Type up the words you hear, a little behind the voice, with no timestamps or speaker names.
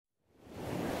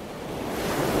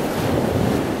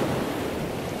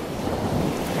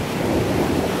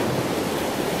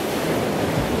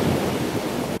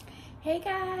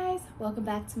Welcome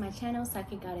back to my channel,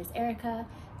 PsychicGoddessErika,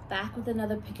 back with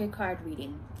another pick a card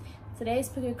reading. Today's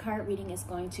pick a card reading is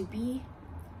going to be,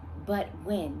 but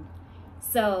when?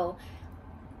 So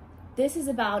this is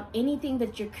about anything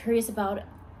that you're curious about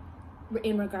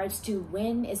in regards to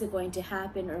when is it going to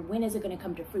happen, or when is it going to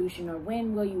come to fruition, or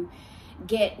when will you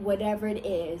get whatever it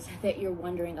is that you're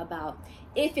wondering about.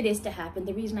 If it is to happen,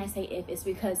 the reason I say if is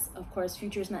because, of course,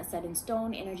 future is not set in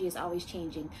stone. Energy is always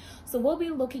changing. So we'll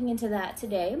be looking into that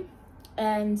today.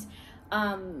 And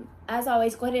as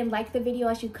always, go ahead and like the video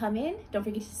as you come in. Don't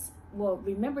forget to,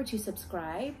 remember to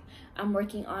subscribe. I'm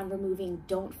working on removing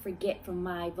 "don't forget" from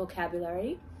my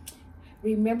vocabulary.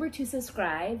 Remember to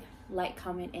subscribe, like,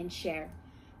 comment, and share.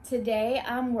 Today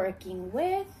I'm working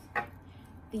with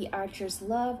the Archer's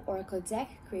Love Oracle deck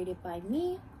created by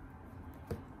me,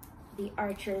 the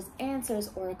Archer's Answers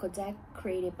Oracle deck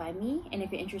created by me, and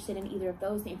if you're interested in either of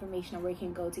those, the information on where you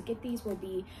can go to get these will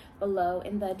be below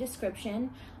in the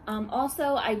description.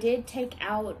 Also, I did take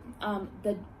out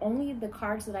only the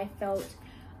cards that I felt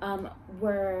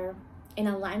were in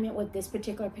alignment with this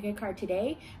particular pick a card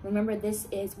today. Remember, this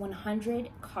is 100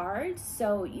 cards,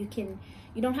 so you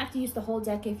don't have to use the whole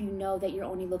deck if you know that you're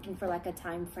only looking for like a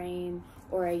time frame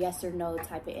or a yes or no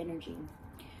type of energy.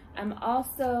 I'm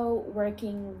also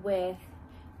working with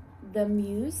the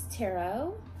Muse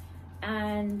Tarot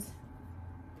and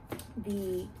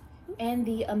the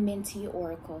Amenti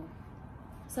Oracle.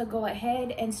 So go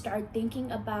ahead and start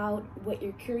thinking about what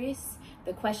you're curious,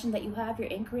 the question that you have, your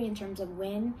inquiry in terms of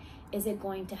when is it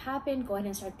going to happen. Go ahead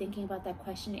and start thinking about that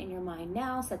question in your mind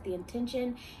now. Set the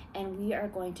intention, and we are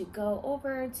going to go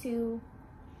over to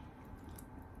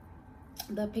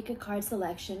the pick a card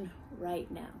selection right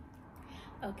now.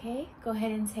 Okay, go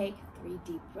ahead and take 3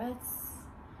 deep breaths.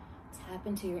 Tap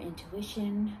into your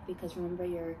intuition, because remember,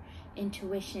 your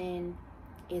intuition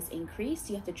is increased.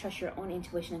 You have to trust your own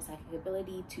intuition and psychic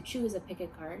ability to choose a pick a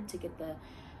card to get the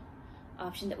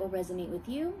option that will resonate with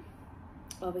you.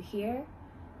 Over here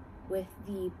with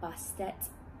the Bastet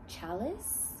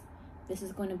Chalice, this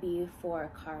is going to be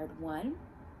for card 1.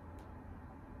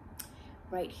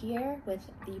 Right here with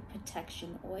the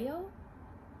Protection Oil,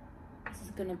 this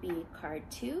is going to be card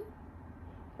 2.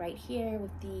 Right here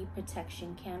with the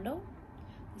Protection Candle,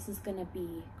 this is going to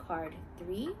be card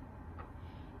 3.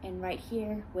 And right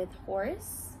here with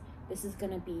Horse, this is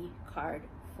going to be card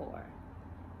 4.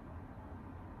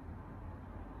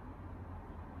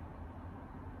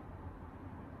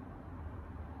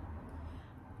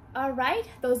 All right,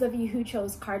 those of you who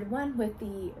chose card 1 with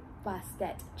the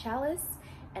Bastet Chalice,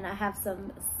 and I have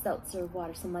some seltzer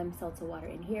water, some lime seltzer water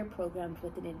in here, programmed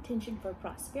with an intention for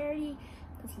prosperity,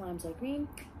 because limes are green.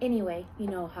 Anyway, you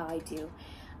know how I do.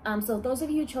 So those of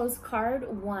you who chose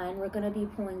card 1, we're going to be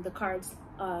pulling the cards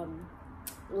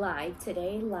live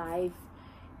today, live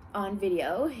on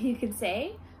video, you could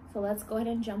say. So let's go ahead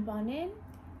and jump on in.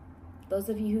 Those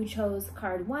of you who chose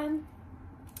card 1,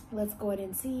 let's go ahead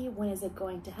and see when is it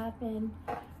going to happen,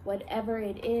 whatever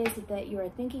it is that you are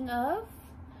thinking of.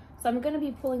 So I'm going to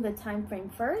be pulling the time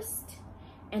frame first,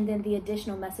 and then the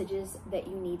additional messages that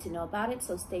you need to know about it.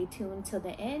 So stay tuned till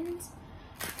the end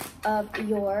of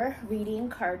your reading.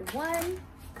 Card 1.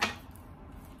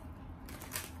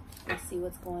 Let's see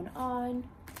what's going on.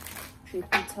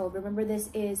 Truth be told, remember, this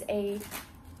is a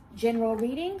general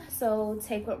reading, so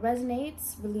take what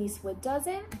resonates, release what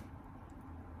doesn't.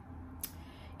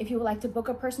 If you would like to book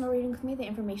a personal reading with me, the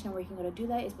information on where you can go to do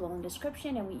that is below in the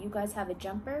description, and you guys have a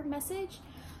jumper message.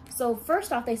 So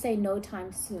first off, they say no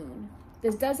time soon.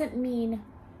 This doesn't mean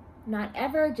not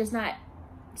ever, just not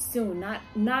soon,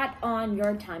 not on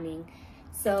your timing.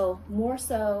 So more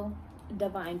so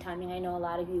divine timing. I know a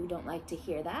lot of you don't like to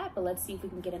hear that, but let's see if we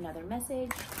can get another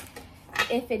message.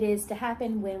 If it is to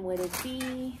happen, when would it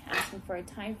be? Asking for a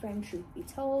time frame, truth be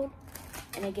told.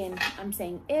 And again, I'm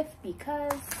saying if,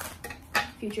 because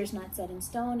future is not set in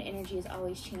stone. Energy is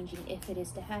always changing. If it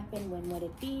is to happen, when would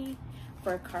it be?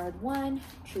 For card 1,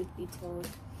 truth be told.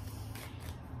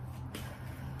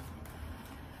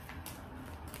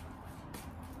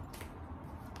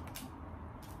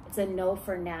 It's a no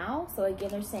for now. So again,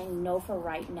 they're saying no for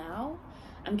right now.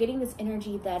 I'm getting this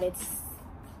energy that it's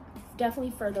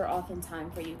definitely further off in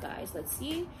time for you guys. Let's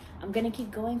see. I'm going to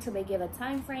keep going till they give a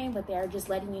time frame, but they are just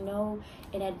letting you know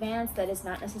in advance that it's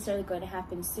not necessarily going to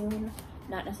happen soon,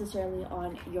 not necessarily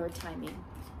on your timing.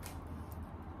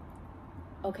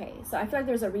 Okay, so I feel like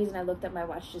there's a reason I looked at my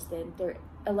watch just then.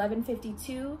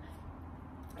 11:52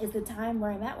 is the time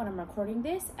where I'm at when I'm recording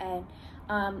this, and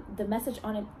the message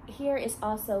on it here is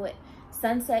also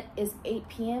sunset is 8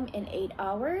 p.m. in 8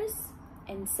 hours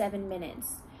and 7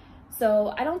 minutes.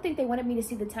 So I don't think they wanted me to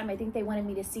see the time. I think they wanted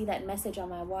me to see that message on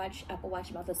my watch, Apple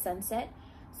Watch, about the sunset.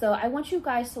 So I want you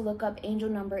guys to look up angel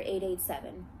number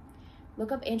 887.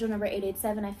 Look up angel number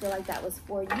 887. I feel like that was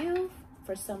for you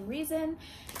for some reason.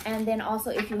 And then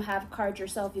also, if you have cards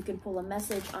yourself, you can pull a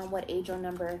message on what angel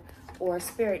number or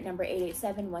spirit number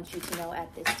 887 wants you to know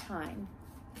at this time.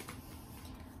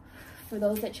 For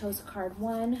those that chose card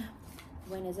 1,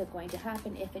 when is it going to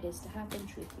happen? If it is to happen,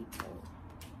 truth be told.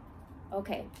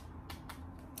 Okay.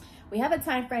 We have a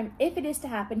time frame if it is to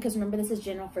happen, because remember, this is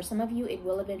general. For some of you, it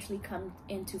will eventually come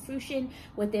into fruition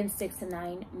within 6 to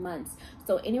 9 months.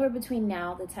 So anywhere between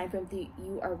now, the time frame that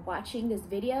you are watching this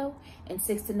video, and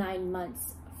 6 to 9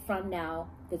 months from now,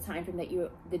 the time frame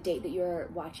that the date that you're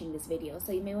watching this video.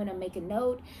 So you may want to make a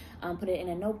note, put it in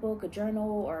a notebook, a journal,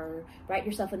 or write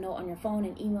yourself a note on your phone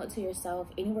and email it to yourself.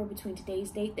 Anywhere between today's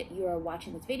date that you are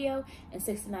watching this video and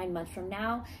 6 to 9 months from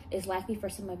now is likely for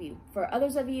some of you. For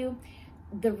others of you,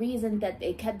 the reason that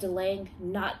they kept delaying,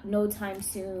 no time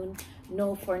soon,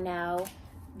 no for now,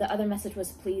 the other message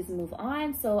was please move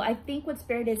on. So I think what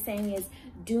Spirit is saying is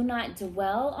do not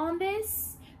dwell on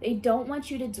this. They don't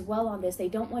want you to dwell on this. They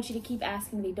don't want you to keep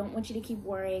asking. They don't want you to keep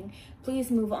worrying.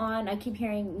 Please move on. I keep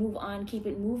hearing move on, keep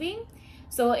it moving.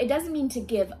 So it doesn't mean to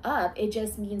give up. It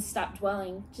just means stop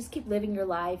dwelling. Just keep living your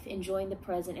life, enjoying the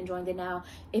present, enjoying the now.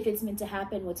 If it's meant to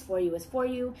happen, what's for you is for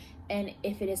you. And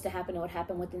if it is to happen, it would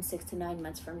happen within 6 to 9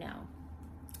 months from now.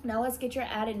 Now let's get your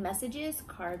added messages.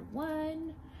 Card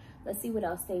 1. Let's see what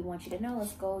else they want you to know.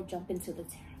 Let's go jump into the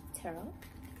tarot.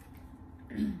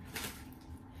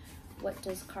 What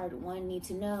does card 1 need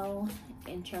to know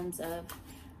in terms of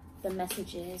the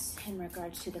messages in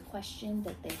regards to the question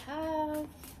that they have?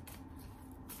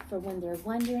 For when they're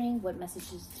wondering, what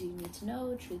messages do you need to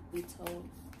know? Truth be told.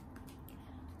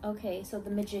 Okay, so the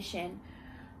Magician.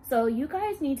 So you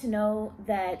guys need to know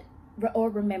that, or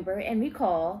remember and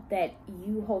recall that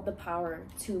you hold the power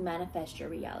to manifest your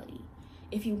reality.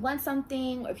 If you want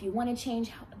something, or if you want to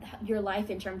change your life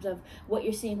in terms of what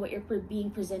you're seeing, what you're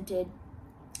being presented,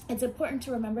 it's important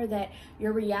to remember that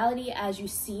your reality as you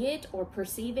see it or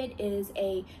perceive it is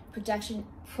a projection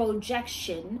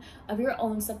of your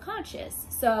own subconscious.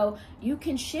 So you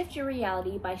can shift your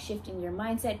reality by shifting your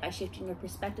mindset, by shifting your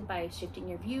perspective, by shifting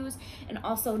your views, and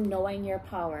also knowing your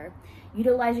power,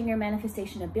 utilizing your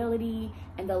manifestation ability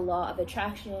and the law of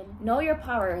attraction. Know your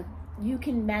power. You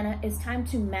can it's time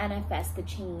to manifest the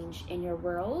change in your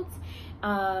world.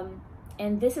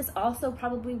 And this is also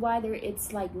probably why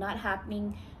it's like not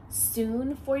happening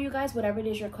soon for you guys. Whatever it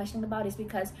is you're questioning about is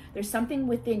because there's something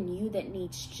within you that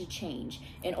needs to change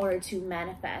in order to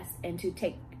manifest and to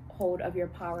take hold of your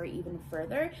power even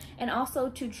further, and also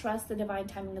to trust the divine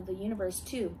timing of the universe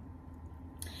too.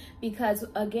 Because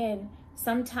again,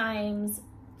 sometimes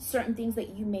certain things that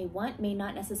you may want may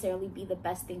not necessarily be the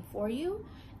best thing for you,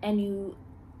 and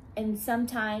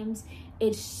sometimes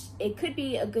it could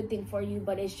be a good thing for you,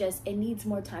 but it needs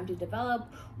more time to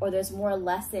develop, or there's more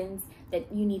lessons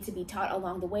that you need to be taught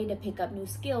along the way to pick up new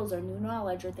skills or new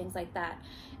knowledge or things like that.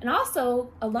 And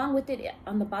also along with it,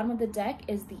 on the bottom of the deck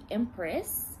is the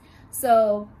Empress.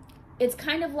 So it's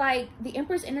kind of like the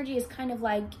Empress energy is kind of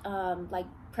like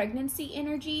pregnancy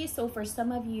energy. So for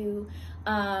some of you,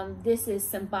 this is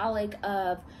symbolic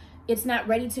of it's not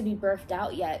ready to be birthed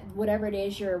out yet. Whatever it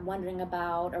is you're wondering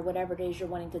about, or whatever it is you're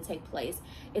wanting to take place,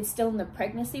 it's still in the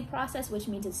pregnancy process, which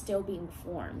means it's still being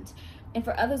formed. And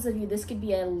for others of you, this could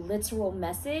be a literal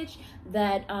message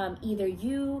that either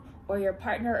you or your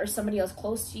partner or somebody else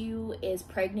close to you is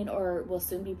pregnant or will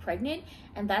soon be pregnant.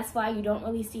 And that's why you don't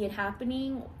really see it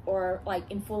happening or like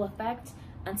in full effect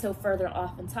until further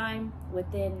off in time,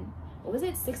 within, what was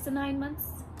it, 6 to 9 months?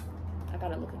 I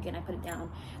gotta look again, I put it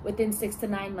down. Within 6 to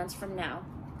 9 months from now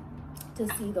to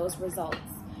see those results,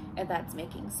 if that's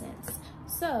making sense.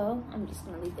 So I'm just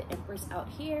gonna leave the Empress out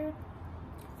here.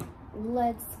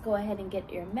 Let's go ahead and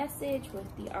get your message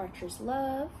with the Archer's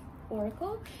Love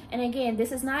Oracle. And again,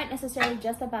 this is not necessarily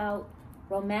just about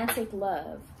romantic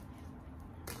love.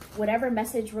 Whatever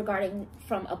message regarding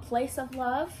from a place of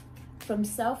love, from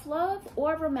self-love,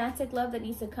 or romantic love that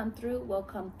needs to come through will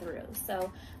come through.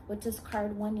 So what does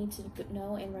card 1 need to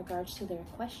know in regards to their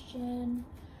question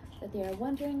that they are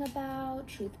wondering about?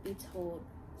 Truth be told,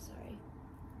 sorry.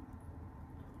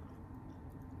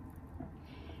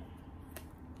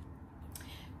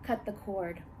 Cut the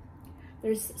cord.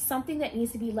 There's something that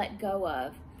needs to be let go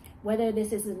of, whether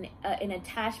this is an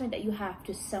attachment that you have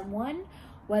to someone,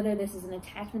 whether this is an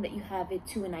attachment that you have it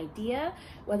to an idea,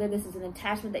 whether this is an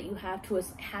attachment that you have to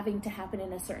having to happen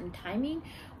in a certain timing,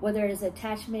 whether it is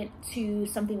attachment to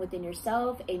something within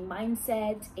yourself, a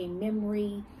mindset, a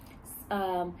memory,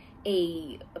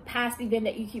 a past event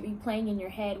that you keep replaying in your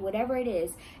head, whatever it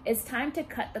is, it's time to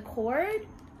cut the cord,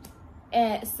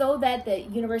 so that the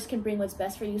universe can bring what's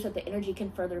best for you, so that the energy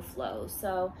can further flow.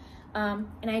 So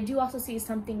and I do also see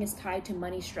something is tied to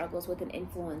money struggles with an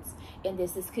influence in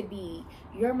this. This could be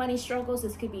your money struggles.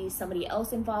 This could be somebody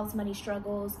else involves money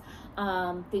struggles,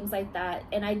 things like that.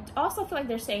 And I also feel like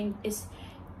they're saying it's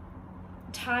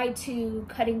tied to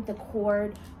cutting the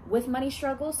cord with money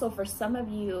struggles. So for some of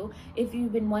you, if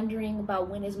you've been wondering about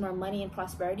when is more money and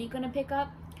prosperity going to pick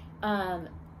up,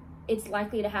 it's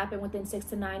likely to happen within 6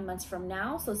 to 9 months from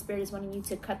now. So Spirit is wanting you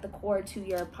to cut the cord to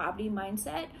your poverty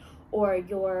mindset, or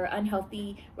your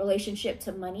unhealthy relationship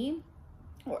to money,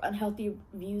 or unhealthy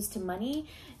views to money,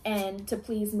 and to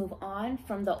please move on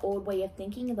from the old way of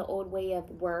thinking and the old way of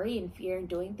worry and fear and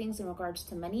doing things in regards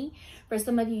to money. For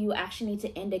some of you, you actually need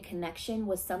to end a connection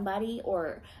with somebody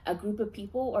or a group of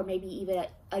people, or maybe even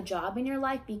a job in your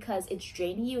life, because it's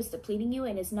draining you, it's depleting you,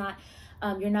 and it's not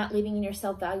you're not living in your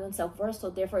self-value and self-worth. So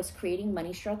therefore it's creating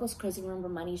money struggles, because remember,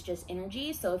 money is just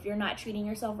energy. So if you're not treating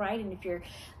yourself right, and if you're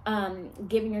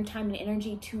giving your time and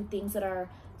energy to things that are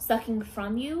sucking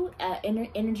from you,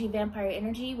 energy, vampire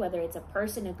energy, whether it's a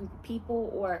person, a group of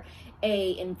people, or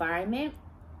a environment,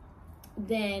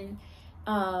 then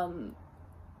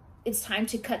it's time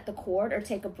to cut the cord, or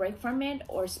take a break from it,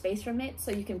 or space from it, so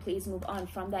you can please move on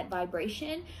from that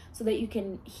vibration, so that you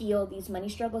can heal these money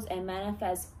struggles and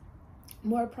manifest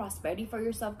more prosperity for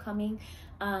yourself coming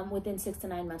within 6 to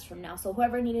 9 months from now. So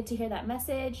whoever needed to hear that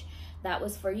message, that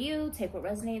was for you. Take what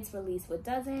resonates, release what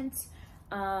doesn't.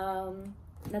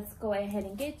 Let's go ahead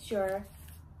and get your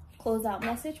closeout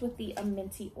message with the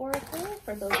Minty Oracle.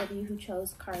 For those of you who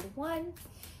chose card 1,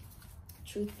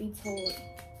 truth be told,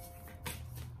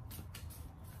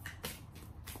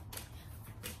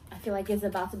 I feel like it's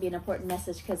about to be an important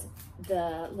message, because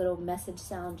the little message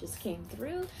sound just came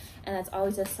through, and that's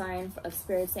always a sign of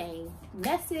Spirit saying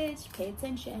message, pay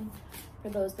attention. For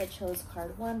those that chose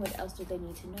card 1, what else do they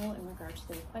need to know in regards to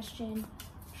their question?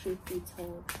 Truth be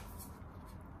told,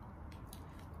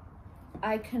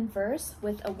 I converse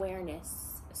with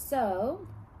awareness. So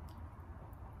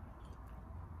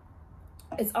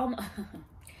it's almost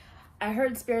I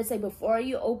heard Spirit say, before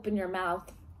you open your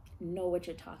mouth, know what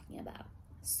you're talking about.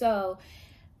 So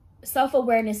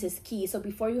self-awareness is key. So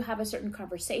before you have a certain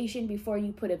conversation, before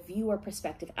you put a view or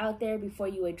perspective out there, before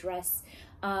you address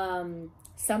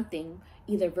something,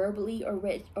 either verbally or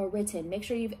written, make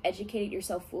sure you've educated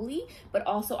yourself fully, but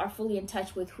also are fully in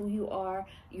touch with who you are,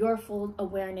 your full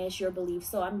awareness, your beliefs.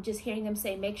 So I'm just hearing them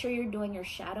say, make sure you're doing your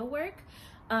shadow work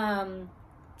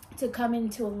to come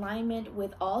into alignment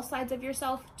with all sides of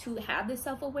yourself, to have this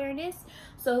self-awareness,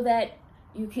 so that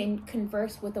you can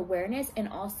converse with awareness, and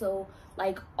also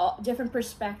like all different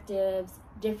perspectives,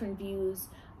 different views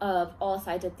of all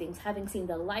sides of things, having seen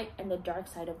the light and the dark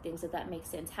side of things, if that makes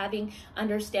sense, having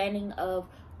understanding of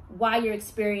why your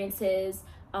experiences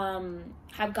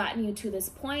have gotten you to this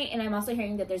point. And I'm also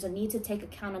hearing that there's a need to take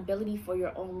accountability for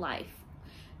your own life,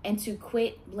 and to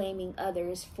quit blaming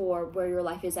others for where your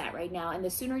life is at right now. And the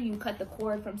sooner you cut the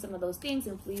cord from some of those things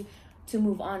and to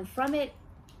move on from it,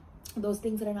 those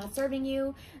things that are not serving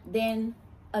you, then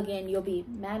again, you'll be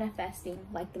manifesting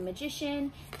like the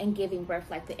magician and giving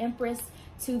birth like the empress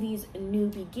to these new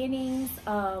beginnings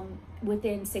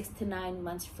within 6 to 9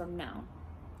 months from now.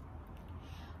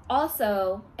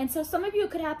 Also, and so some of you,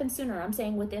 it could happen sooner. I'm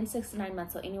saying within 6 to 9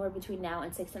 months, so anywhere between now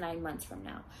and 6 to 9 months from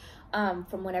now,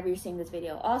 from whenever you're seeing this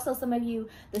video. Also, some of you,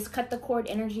 this cut the cord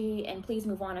energy and please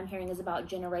move on, I'm hearing, is about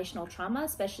generational trauma,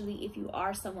 especially if you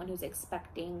are someone who's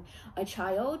expecting a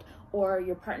child, or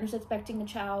your partner's expecting a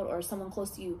child, or someone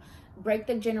close to you. Break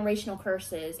the generational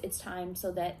curses. It's time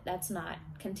so that that's not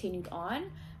continued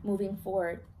on moving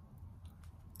forward.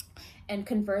 And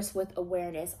converse with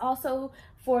awareness. Also,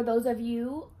 for those of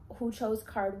you who chose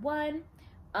card 1,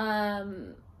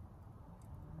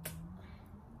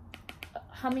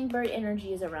 hummingbird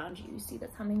energy is around you. You see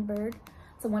this hummingbird?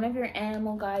 So one of your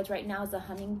animal guides right now is a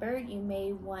hummingbird. You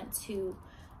may want to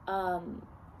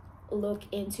look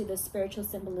into the spiritual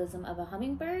symbolism of a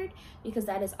hummingbird, because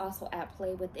that is also at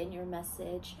play within your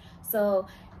message. So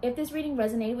if this reading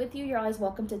resonated with you, you're always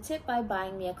welcome to tip by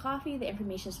buying me a coffee. The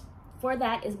information for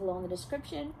that is below in the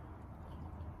description.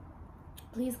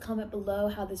 Please comment below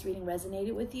how this reading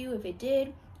resonated with you, if it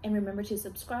did. And remember to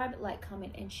subscribe, like,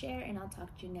 comment, and share. And I'll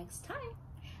talk to you next time.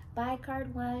 Bye,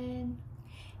 card 1.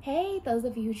 Hey, those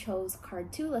of you who chose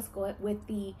card 2, let's go with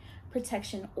the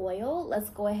protection oil. Let's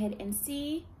go ahead and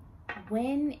see,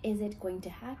 when is it going to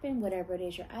happen? Whatever it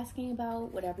is you're asking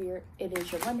about, whatever it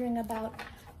is you're wondering about,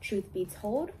 truth be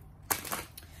told,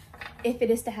 if it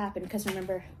is to happen, because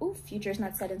remember, future is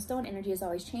not set in stone, energy is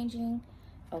always changing.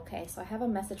 Okay, so I have a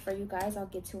message for you guys I'll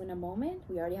get to in a moment.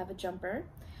 We already have a jumper.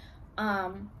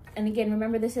 And again,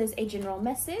 remember, this is a general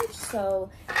message, so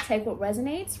take what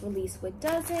resonates, release what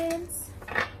doesn't.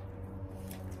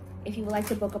 If you would like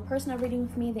to book a personal reading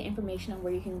with me, the information on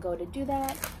where you can go to do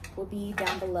that will be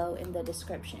down below in the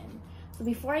description. So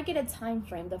before I get a time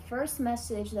frame, the first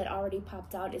message that already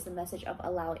popped out is a message of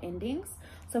allow endings.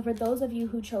 So for those of you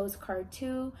who chose card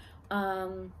 2,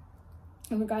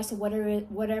 in regards to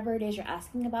whatever it is you're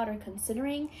asking about or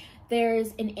considering, there's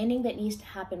an ending that needs to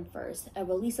happen first, a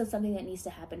release of something that needs to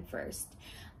happen first,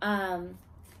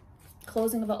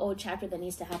 closing of an old chapter that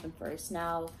needs to happen first.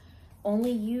 Now,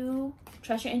 only you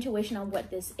trust your intuition on what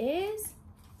this is.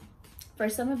 For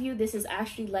some of you, this is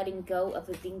actually letting go of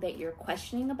the thing that you're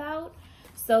questioning about,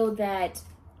 so that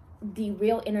the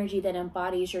real energy that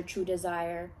embodies your true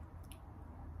desire,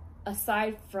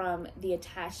 aside from the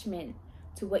attachment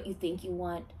to what you think you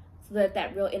want, so that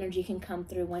that real energy can come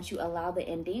through once you allow the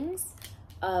endings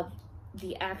of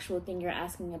the actual thing you're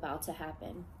asking about to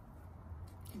happen.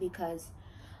 Because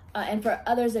and for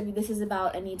others of you, this is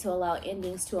about a need to allow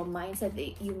endings to a mindset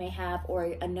that you may have,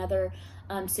 or another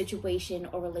situation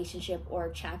or relationship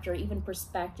or chapter, even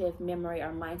perspective, memory,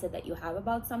 or mindset that you have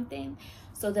about something,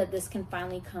 so that this can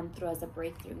finally come through as a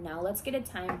breakthrough. Now let's get a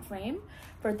time frame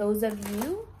for those of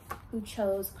you who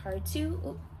chose card 2.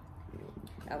 Ooh,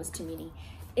 that was too many.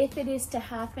 If it is to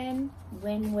happen,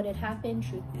 when would it happen?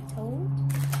 Truth be told.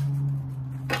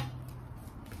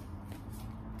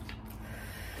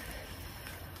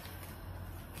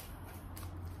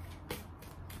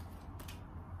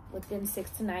 Within 6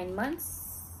 to 9 months.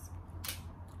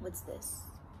 What's this?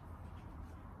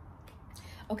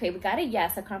 Okay, we got a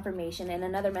yes, a confirmation, and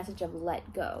another message of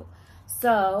let go.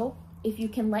 So if you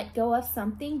can let go of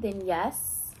something, then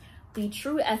yes, the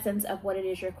true essence of what it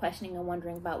is you're questioning and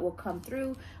wondering about will come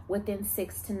through within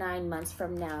 6 to 9 months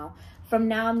from now. From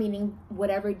now, meaning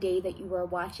whatever day that you are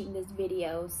watching this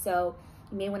video. So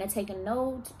you may want to take a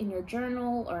note in your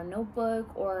journal or a notebook,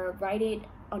 or write it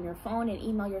on your phone and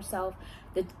email yourself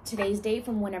today's date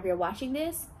from whenever you're watching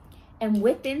this. And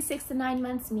within 6 to 9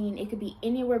 months, mean it could be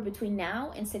anywhere between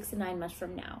now and 6 to 9 months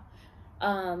from now,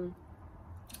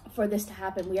 for this to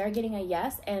happen. We are getting a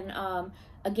yes. And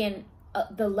again,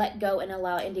 the let go and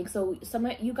allow ending. So some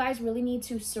of you guys really need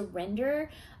to surrender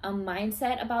a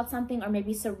mindset about something, or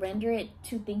maybe surrender it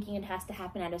to thinking it has to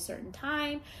happen at a certain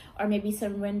time, or maybe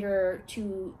surrender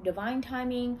to divine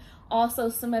timing. Also,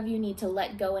 some of you need to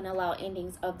let go and allow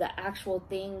endings of the actual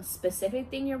thing,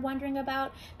 specific thing you're wondering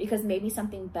about, because maybe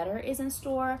something better is in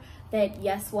store that,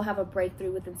 yes, will have a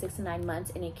breakthrough within 6 to 9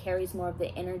 months, and it carries more of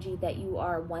the energy that you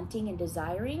are wanting and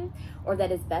desiring, or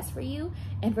that is best for you.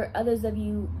 And for others of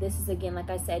you, this is, again, like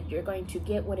I said, you're going to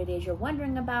get what it is you're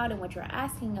wondering about and what you're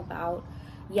asking about,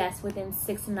 yes, within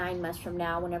 6 to 9 months from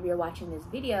now, whenever you're watching this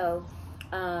video.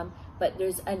 But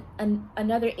there's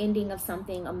another ending of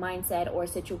something, a mindset or a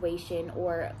situation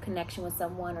or a connection with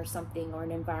someone or something or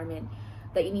an environment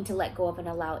that you need to let go of and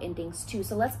allow endings to.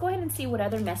 So let's go ahead and see what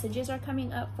other messages are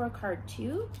coming up for card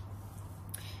 2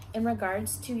 in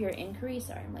regards to your inquiry.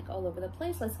 Sorry, I'm like all over the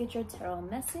place. Let's get your tarot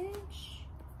message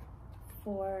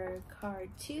for card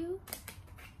 2.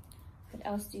 What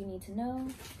else do you need to know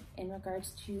in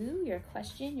regards to your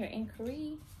question, your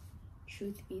inquiry?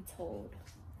 Truth be told.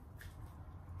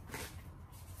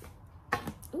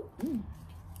 Ooh,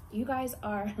 you guys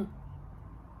are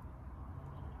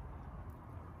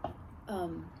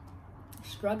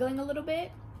struggling a little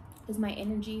bit, because my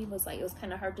energy was like, it was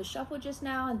kind of hard to shuffle just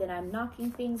now, and then I'm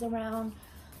knocking things around.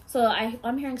 So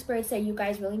I'm hearing Spirit say you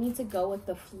guys really need to go with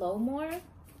the flow more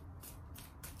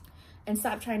and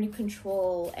stop trying to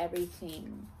control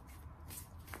everything.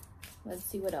 Let's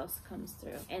see what else comes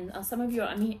through. And some of you,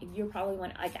 I mean, you're probably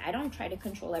one like, I don't try to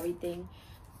control everything.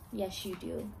 Yes, you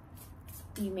do.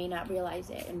 You may not realize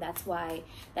it, and that's why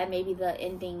that may be the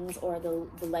endings or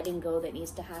the letting go that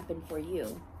needs to happen for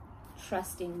you.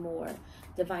 Trusting more,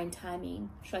 divine timing,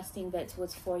 trusting that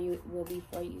what's for you will be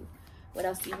for you. What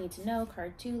else do you need to know?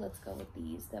 Card 2, let's go with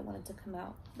these that wanted to come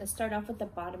out. Let's start off with the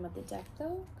bottom of the deck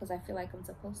though, because I feel like I'm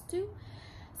supposed to.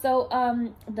 So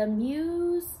the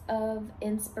Muse of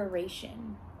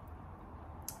Inspiration.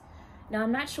 Now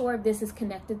I'm not sure if this is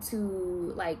connected to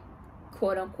like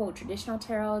quote unquote traditional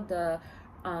tarot, the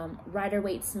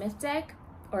Rider-Waite-Smith deck,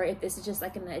 or if this is just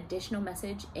like an additional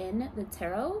message in the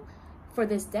tarot for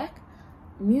this deck.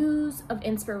 Muse of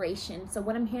Inspiration. So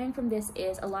what I'm hearing from this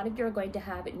is a lot of you are going to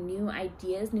have new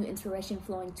ideas, new inspiration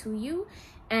flowing to you,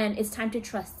 and it's time to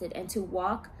trust it and to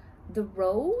walk the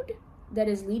road that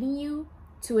is leading you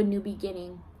to a new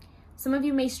beginning. Some of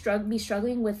you may be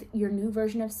struggling with your new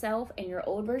version of self and your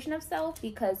old version of self,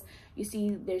 because you see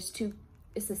there's two,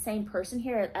 it's the same person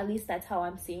here. At least that's how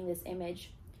I'm seeing this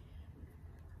image.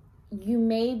 You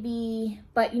may be,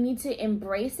 but you need to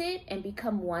embrace it and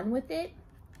become one with it,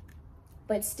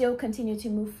 but still continue to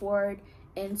move forward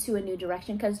into a new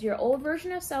direction, because your old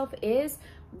version of self is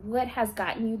what has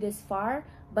gotten you this far,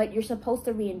 but you're supposed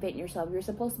to reinvent yourself. You're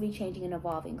supposed to be changing and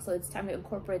evolving. So it's time to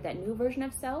incorporate that new version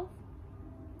of self.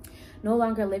 No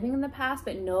longer living in the past,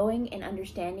 but knowing and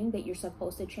understanding that you're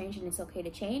supposed to change and it's okay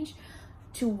to change,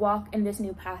 to walk in this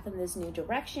new path, in this new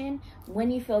direction.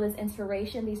 When you feel this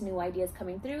inspiration, these new ideas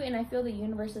coming through, and I feel the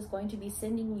universe is going to be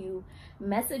sending you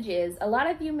messages. A lot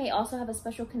of you may also have a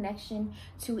special connection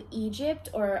to Egypt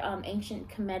or ancient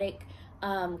Kemetic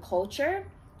culture.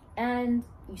 And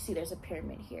you see there's a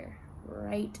pyramid here,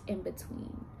 right in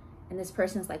between. And this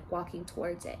person is like walking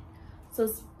towards it. So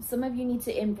some of you need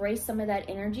to embrace some of that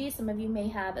energy. Some of you may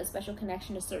have a special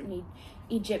connection to certain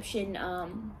Egyptian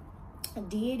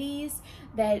deities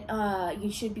that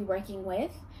you should be working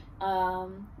with.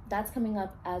 That's coming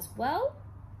up as well.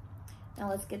 Now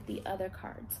let's get the other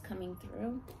cards coming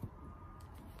through.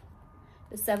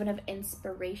 The Seven of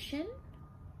Inspiration.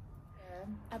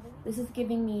 This is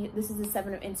giving me, this is the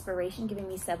Seven of Inspiration, giving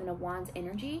me Seven of Wands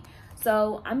energy.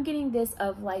 So I'm getting this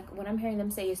of like, when I'm hearing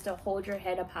them say is to hold your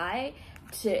head up high,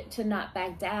 to not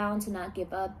back down, to not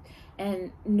give up,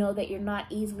 and know that you're not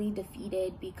easily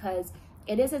defeated, because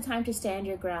it is a time to stand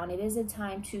your ground. It is a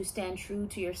time to stand true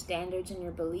to your standards and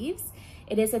your beliefs.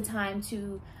 It is a time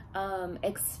to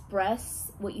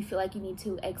express what you feel like you need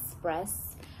to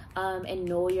express, and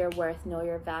know your worth, know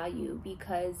your value,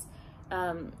 because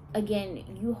again,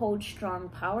 you hold strong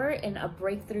power and a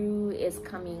breakthrough is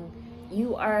coming.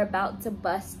 You are about to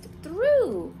bust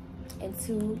through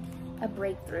into a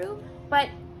breakthrough, but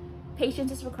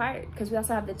patience is required, because we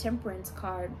also have the Temperance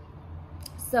card.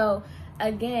 So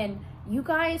again, you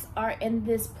guys are in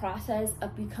this process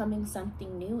of becoming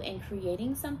something new and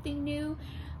creating something new.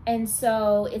 And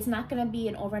so it's not going to be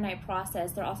an overnight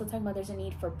process. They're also talking about there's a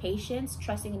need for patience,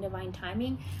 trusting in divine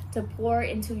timing, to pour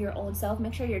into your own self.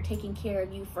 Make sure you're taking care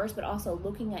of you first, but also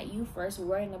looking at you first,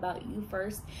 worrying about you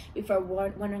first before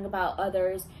wondering about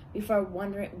others, before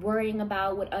worrying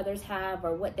about what others have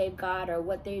or what they've got or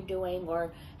what they're doing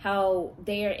or how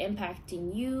they are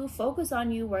impacting you. Focus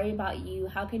on you, worry about you.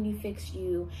 How can you fix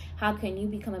you? How can you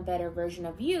become a better version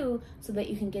of you so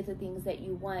that you can get the things that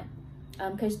you want?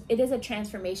 Because it is a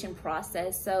transformation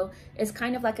process. So it's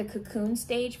kind of like a cocoon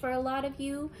stage for a lot of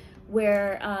you,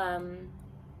 where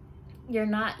you're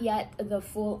not yet the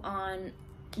full-on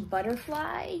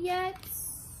butterfly yet.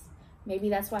 Maybe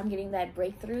that's why I'm getting that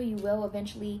breakthrough. You will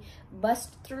eventually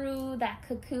bust through that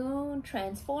cocoon,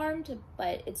 transformed,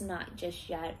 but it's not just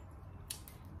yet.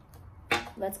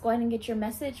 Let's go ahead and get your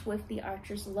message with the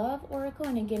Archer's Love Oracle.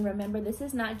 And again, remember, this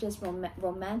is not just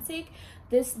romantic.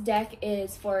 This deck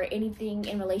is for anything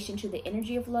in relation to the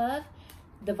energy of love,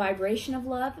 the vibration of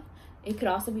love. It could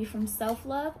also be from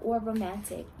self-love or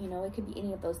romantic. You know, it could be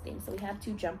any of those things. So we have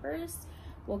two jumpers.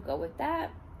 We'll go with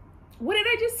that. What did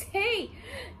I just say?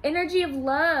 Energy of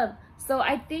love. So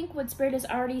I think what Spirit is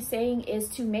already saying is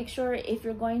to make sure, if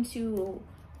you're going to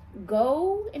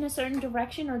go in a certain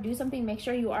direction or do something, make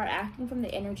sure you are acting from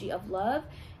the energy of love,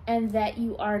 and that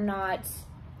you are not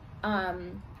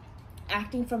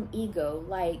acting from ego.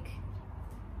 Like,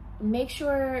 make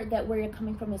sure that where you're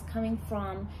coming from is coming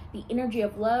from the energy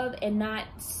of love and not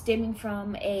stemming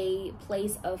from a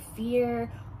place of fear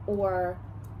or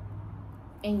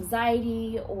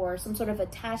anxiety or some sort of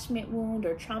attachment wound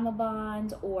or trauma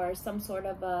bond or some sort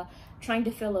of a trying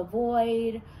to fill a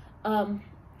void.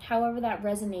 However that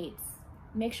resonates,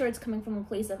 make sure it's coming from a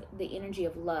place of the energy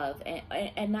of love,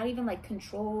 and not even like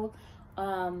control.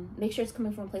 Make sure it's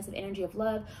coming from a place of energy of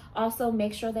love. Also,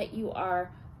 make sure that you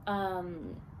are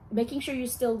making sure you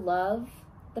still love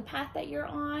the path that you're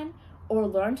on, or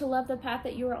learn to love the path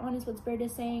that you are on, is what Spirit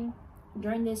is saying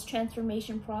during this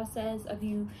transformation process of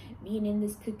you being in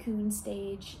this cocoon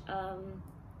stage,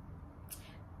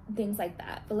 things like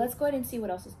that. But let's go ahead and see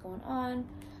what else is going on.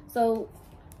 So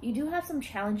you do have some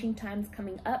challenging times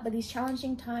coming up, but these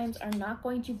challenging times are not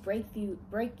going to break you.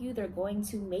 They're going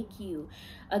to make you.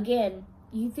 Again,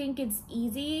 you think it's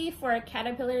easy for a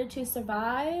caterpillar to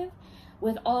survive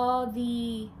with all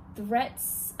the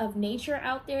threats of nature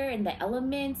out there and the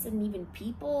elements and even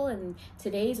people in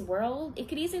today's world. It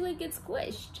could easily get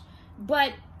squished.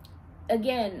 But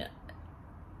again,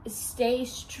 stay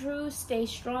true, stay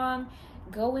strong,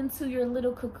 go into your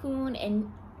little cocoon,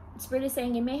 and Spirit is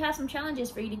saying it may have some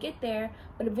challenges for you to get there,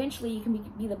 but eventually you can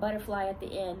be the butterfly at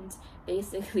the end,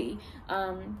 basically.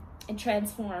 And and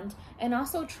transformed, and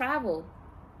also travel.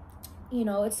 You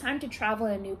know, it's time to travel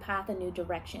in a new path, a new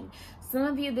direction. Some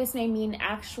of you, this may mean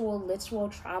actual literal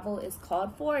travel is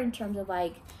called for in terms of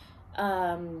like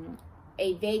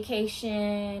a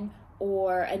vacation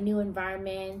or a new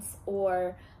environment,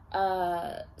 or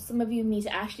some of you need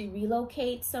to actually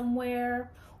relocate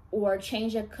somewhere or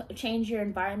change your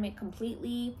environment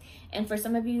completely. And for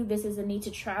some of you, this is a need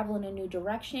to travel in a new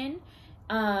direction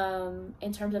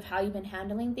in terms of how you've been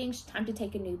handling things. Time to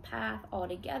take a new path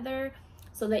altogether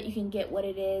so that you can get what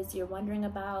it is you're wondering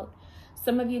about.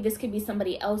 Some of you, this could be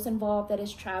somebody else involved that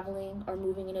is traveling or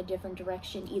moving in a different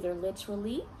direction, either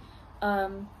literally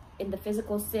in the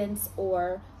physical sense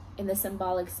or in the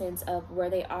symbolic sense of where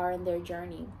they are in their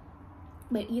journey.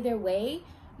 But either way,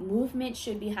 movement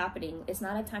should be happening. It's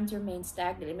not a time to remain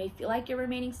stagnant. It may feel like you're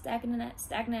remaining stagnant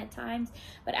at times,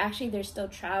 but actually there's still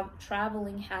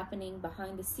traveling happening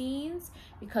behind the scenes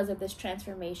because of this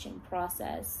transformation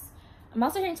process. I'm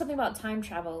also hearing something about time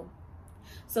travel.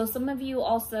 So some of you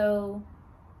also,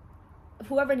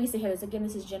 whoever needs to hear this, again,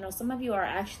 this is general, some of you are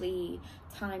actually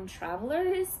time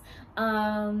travelers.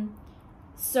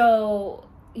 So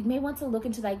you may want to look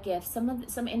into that gift.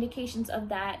 Some indications of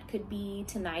that could be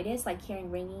tinnitus, like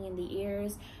hearing ringing in the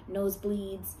ears,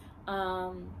 nosebleeds.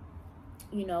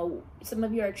 You know, some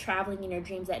of you are traveling in your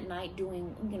dreams at night,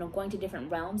 doing, you know, going to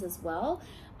different realms as well,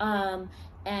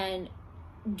 and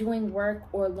doing work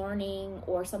or learning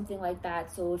or something like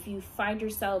that. So if you find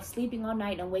yourself sleeping all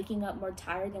night and waking up more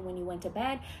tired than when you went to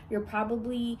bed, you're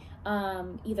probably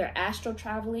either astral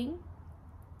traveling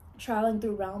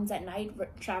through realms at night,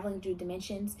 traveling through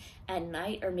dimensions at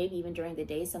night, or maybe even during the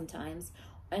day sometimes.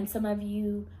 And some of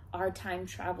you are time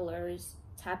travelers,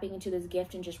 tapping into this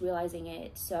gift and just realizing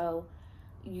it. So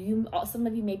some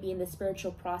of you may be in the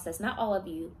spiritual process. Not all of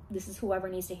you. This is whoever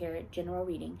needs to hear it, general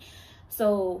reading.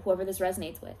 So whoever this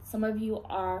resonates with. Some of you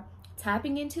are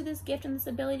tapping into this gift and this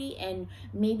ability, and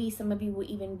maybe some of you will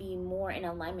even be more in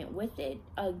alignment with it,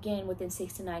 again, within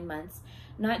 6 to 9 months.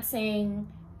 Not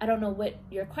saying, I don't know what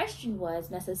your question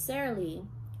was necessarily,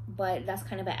 but that's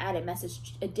kind of an added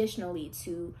message additionally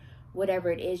to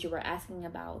whatever it is you were asking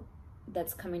about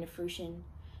that's coming to fruition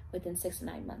within 6 to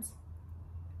 9 months.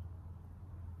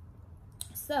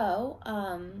 So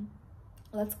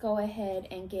let's go ahead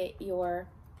and get your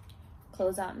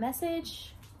closeout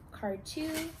message, card 2,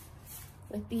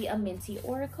 with the Amenti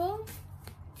Oracle.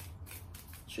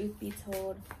 Truth be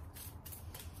told,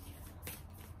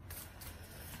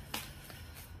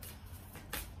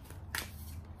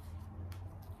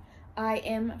 I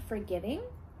am forgiving.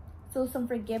 So some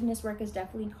forgiveness work is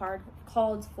definitely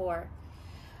called for,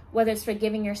 whether it's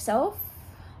forgiving yourself,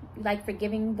 like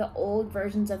forgiving the old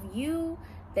versions of you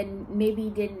that maybe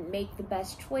didn't make the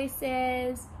best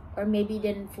choices, or maybe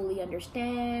didn't fully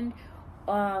understand,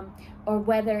 or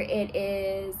whether it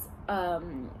is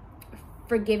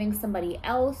forgiving somebody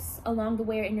else along the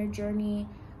way in your journey,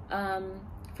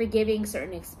 forgiving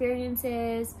certain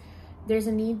experiences. There's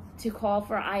a need to call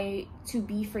for to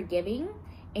be forgiving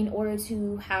in order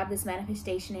to have this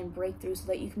manifestation and breakthrough so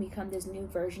that you can become this new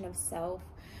version of self.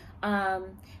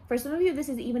 For some of you, this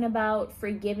is even about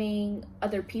forgiving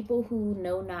other people who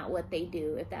know not what they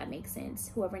do, if that makes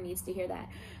sense. Whoever needs to hear that.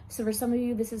 So for some of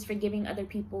you, this is forgiving other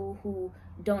people who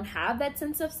don't have that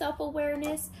sense of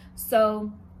self-awareness.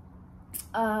 So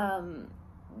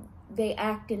they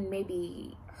act in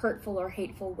maybe hurtful or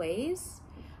hateful ways.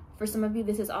 For some of you,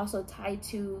 this is also tied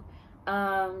to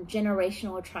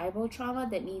generational or tribal trauma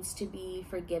that needs to be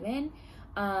forgiven,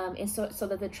 and so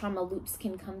that the trauma loops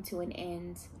can come to an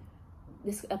end.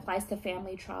 This applies to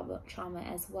family trauma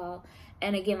as well.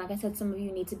 And again, like I said, some of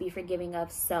you need to be forgiving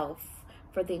of self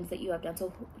for things that you have done.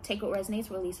 So take what resonates,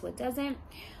 release what doesn't.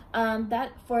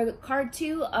 That for the card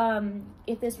 2,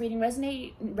 if this reading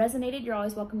resonated, you're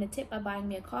always welcome to tip by buying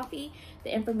me a coffee.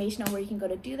 The information on where you can go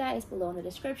to do that is below in the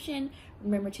description.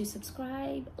 Remember to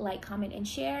subscribe, like, comment, and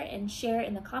share in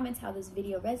the comments how this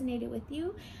video resonated with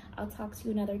you. I'll talk to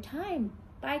you another time.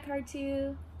 Bye, card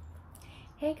 2.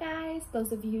 Hey guys,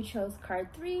 those of you who chose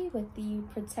card 3 with the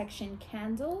protection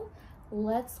candle,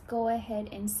 let's go ahead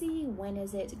and see when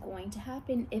is it going to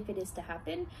happen, if it is to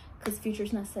happen, because future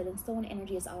is not set in stone,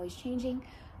 energy is always changing.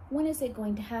 When is it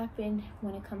going to happen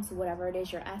when it comes to whatever it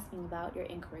is you're asking about, your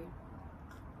inquiry?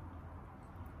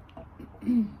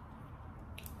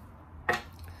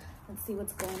 Let's see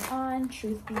what's going on.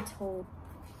 Truth be told.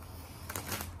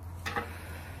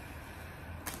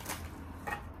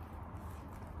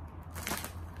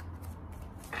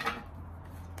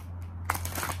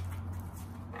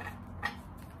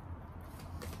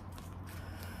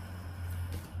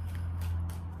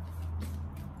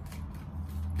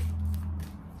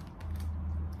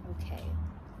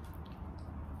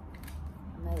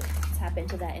 tap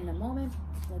into that in a moment.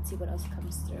 Let's see what else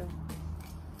comes through.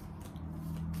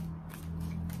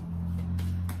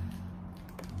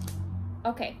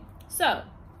 Okay, so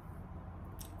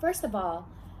first of all,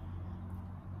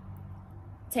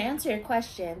 to answer your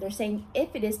question, they're saying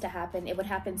if it is to happen, it would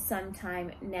happen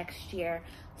sometime next year.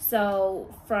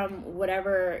 So from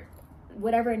whatever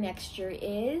next year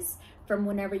is, from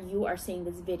whenever you are seeing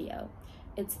this video.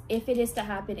 It's if it is to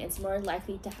happen, it's more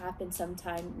likely to happen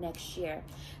sometime next year.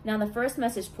 Now, the first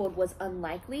message pulled was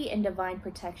unlikely and divine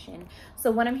protection.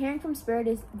 So what I'm hearing from Spirit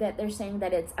is that they're saying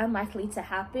that it's unlikely to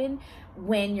happen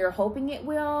when you're hoping it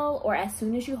will, or as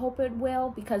soon as you hope it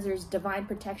will, because there's divine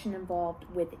protection involved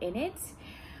within it.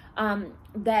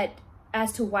 That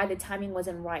as to why the timing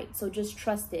wasn't right. So just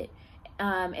trust it.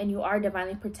 And you are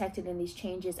divinely protected in these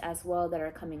changes as well that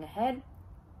are coming ahead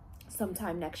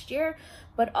sometime next year.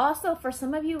 But also for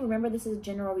some of you, remember this is a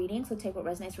general reading, so take what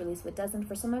resonates, release what doesn't.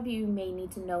 For some of you, you may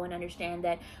need to know and understand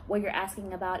that what you're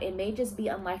asking about, it may just be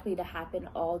unlikely to happen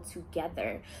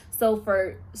altogether.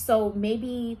 So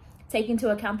maybe take into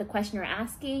account the question you're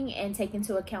asking and take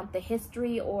into account the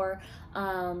history, or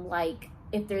like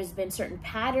if there's been certain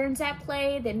patterns at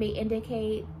play that may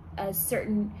indicate a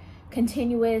certain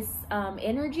continuous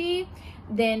energy,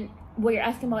 then what you're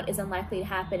asking about is unlikely to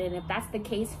happen. And if that's the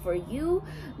case for you,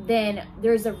 then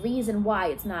there's a reason why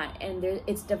it's not, and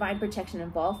it's divine protection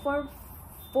involved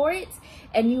for it,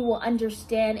 and you will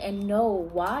understand and know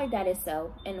why that is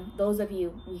so. And those of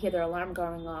you, we hear their alarm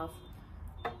going off,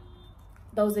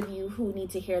 those of you who need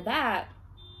to hear that,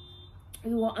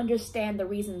 you will understand the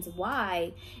reasons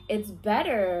why it's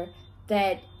better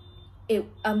that it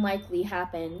unlikely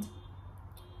happened.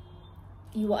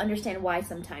 You will understand why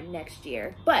sometime next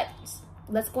year. But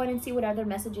let's go ahead and see what other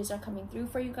messages are coming through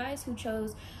for you guys who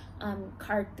chose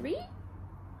card 3.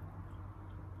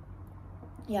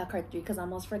 Yeah, card 3, because I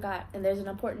almost forgot. And there's an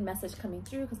important message coming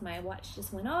through because my watch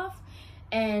just went off.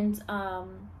 And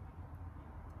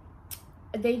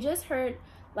they just heard,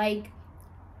 like,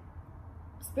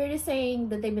 Spirit is saying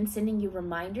that they've been sending you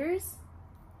reminders.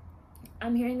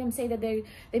 I'm hearing them say that they've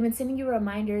been sending you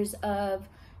reminders of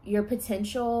your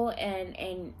potential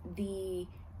and the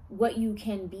what you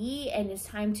can be, and it's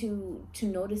time to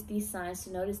notice these signs,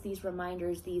 to notice these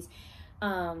reminders, these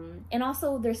and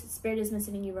also their Spirit is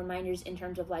sending you reminders in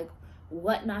terms of like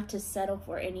what not to settle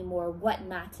for anymore, what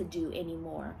not to do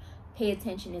anymore. Pay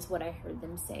attention is what I heard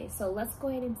them say. So let's go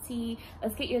ahead and see,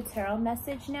 let's get your tarot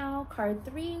message now. Card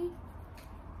 3.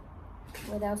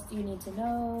 What else do you need to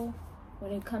know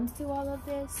when it comes to all of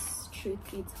this? Truth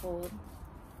be told.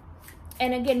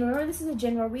 And again, remember this is a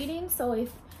general reading, so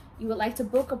if you would like to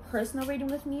book a personal reading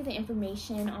with me, the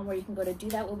information on where you can go to do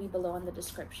that will be below in the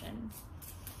description.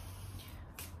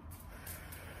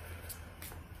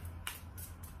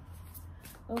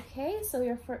 Okay, so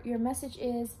your message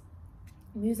is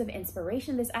Muse of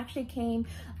Inspiration. This actually came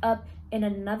up in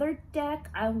another deck.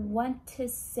 I want to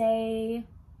say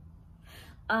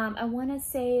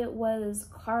it was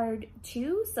card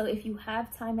 2. So if you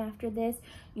have time after this,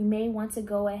 you may want to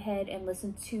go ahead and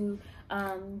listen to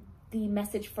the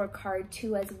message for card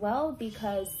 2 as well,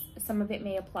 because some of it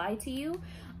may apply to you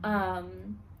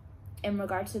in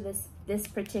regards to this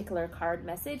particular card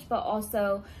message, but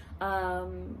also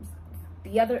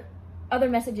the other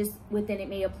messages within it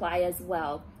may apply as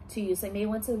well to you. So you may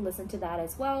want to listen to that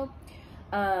as well.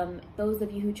 Those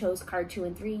of you who chose card 2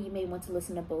 and 3, you may want to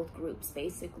listen to both groups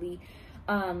basically.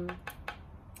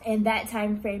 And that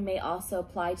time frame may also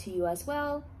apply to you as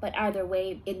well, but either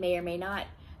way, it may or may not.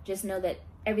 Just know that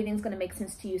everything's going to make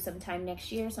sense to you sometime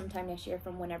next year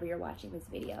from whenever you're watching this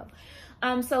video.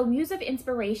 So Muse of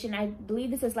Inspiration, I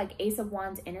believe this is like Ace of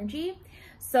Wands energy.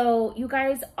 So you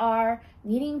guys are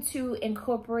needing to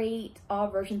incorporate all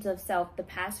versions of self, the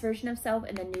past version of self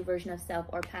and the new version of self,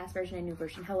 or past version and new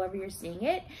version, however you're seeing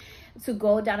it, to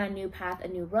go down a new path, a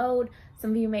new road.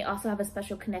 Some of you may also have a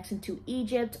special connection to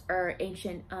Egypt or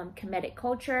ancient Kemetic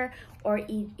culture, or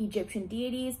Egyptian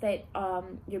deities that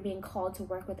you're being called to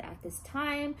work with at this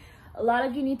time. A lot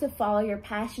of you need to follow your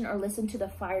passion or listen to the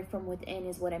fire from within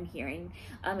is what I'm hearing.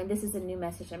 And this is a new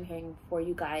message I'm hearing for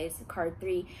you guys, card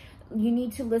 3. You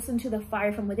need to listen to the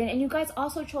fire from within. And you guys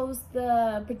also chose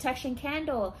the protection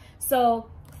candle. So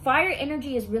fire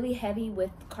energy is really heavy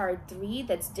with card 3.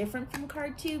 That's different from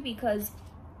card 2, because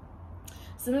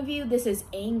some of you, this is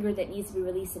anger that needs to be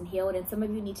released and healed, and some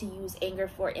of you need to use anger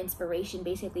for inspiration,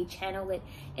 basically channel it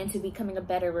into becoming a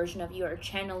better version of you, or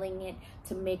channeling it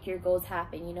to make your goals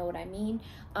happen. You know what I mean?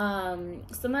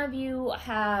 Some of you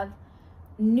have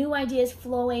new ideas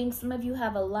flowing. Some of you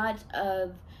have a lot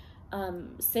of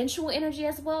sensual energy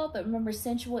as well. But remember,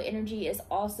 sensual energy is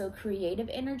also creative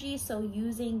energy. So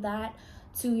using that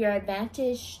to your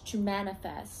advantage to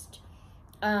manifest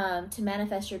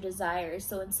your desires.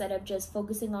 So instead of just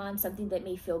focusing on something that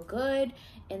may feel good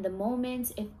in the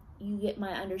moment, if you get my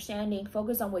understanding,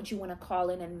 focus on what you want to call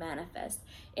in and manifest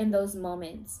in those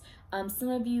moments. Some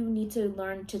of you need to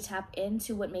learn to tap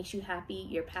into what makes you happy,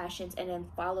 your passions, and then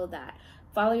follow that.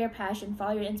 Follow your passion,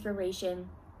 follow your inspiration,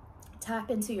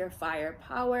 tap into your fire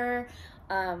power,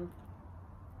 and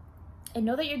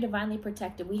know that you're divinely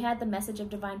protected. We had the message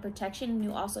of divine protection, and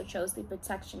you also chose the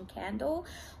protection candle.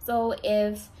 So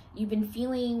if you've been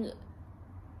feeling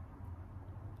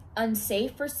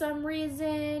unsafe for some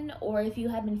reason, or if you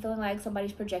have been feeling like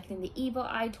somebody's projecting the evil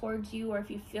eye towards you, or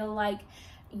if you feel like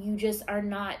you just are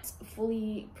not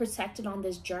fully protected on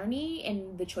this journey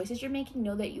and the choices you're making,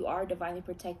 know that you are divinely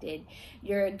protected.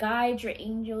 Your guides, your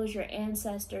angels, your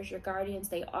ancestors, your guardians,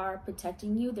 they are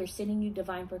protecting you. They're sending you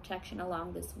divine protection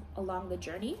along the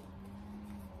journey.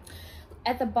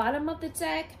 At the bottom of the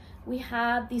deck, we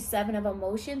have the Seven of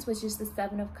Emotions, which is the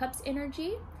Seven of Cups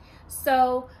energy.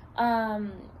 So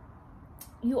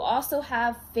you also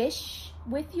have fish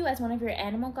with you as one of your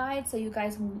animal guides, so you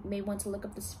guys may want to look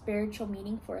up the spiritual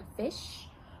meaning for a fish.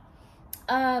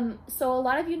 So a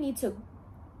lot of you need to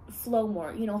flow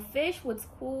more. You know, fish, what's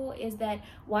cool is that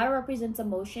water represents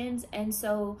emotions, and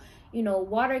so, you know,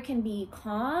 water can be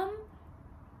calm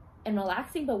and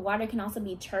relaxing, but water can also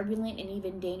be turbulent and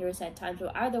even dangerous at times.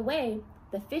 So either way,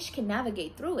 the fish can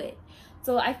navigate through it.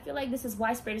 So I feel like this is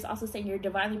why Spirit is also saying you're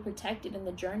divinely protected in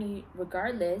the journey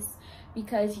regardless,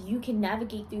 because you can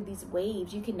navigate through these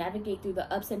waves. You can navigate through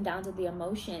the ups and downs of the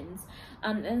emotions.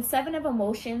 And Seven of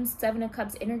Emotions, Seven of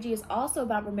Cups energy is also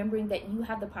about remembering that you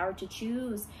have the power to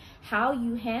choose how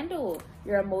you handle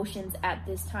your emotions at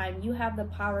this time. You have the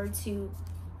power to,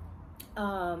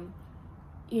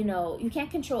 you know, you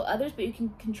can't control others, but you can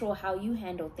control how you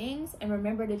handle things. And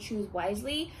remember to choose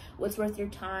wisely what's worth your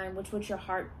time, what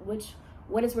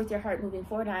is worth your heart moving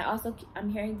forward. And I'm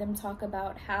hearing them talk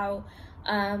about how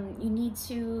you need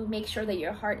to make sure that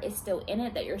your heart is still in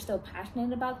it, that you're still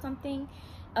passionate about something,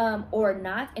 or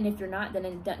not. And if you're not,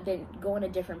 then go on a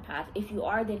different path. If you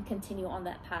are, then continue on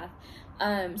that path.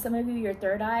 Some of you, your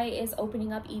third eye is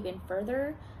opening up even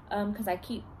further, because I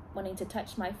keep wanting to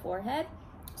touch my forehead.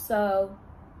 So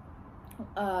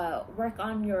work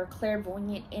on your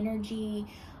clairvoyant energy,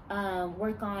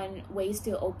 work on ways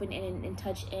to open and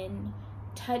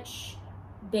touch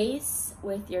base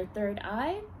with your third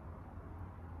eye.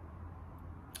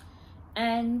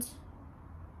 And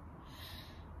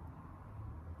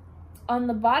on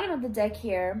the bottom of the deck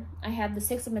here, I have the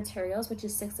Six of Materials, which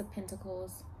is Six of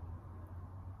Pentacles.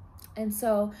 And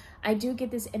so I do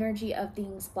get this energy of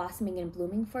things blossoming and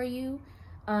blooming for you.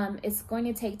 It's going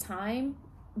to take time,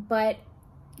 but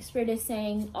Spirit is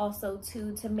saying also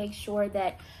to make sure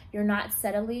that you're not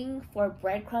settling for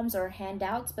breadcrumbs or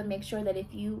handouts, but make sure that if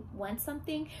you want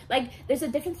something, like there's a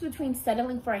difference between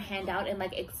settling for a handout and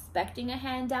like expecting a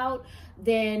handout,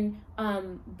 then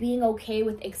being okay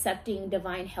with accepting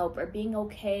divine help, or being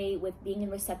okay with being in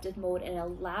receptive mode and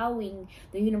allowing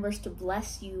the universe to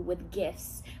bless you with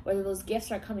gifts, whether those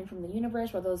gifts are coming from the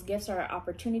universe, whether those gifts are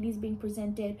opportunities being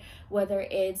presented, whether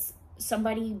it's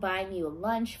somebody buying you a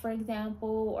lunch, for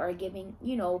example, or giving,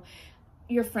 you know,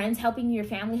 your friends helping you, your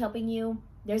family helping you.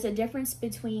 There's a difference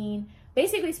between,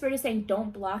 basically Spirit is saying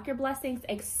don't block your blessings,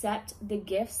 accept the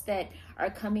gifts that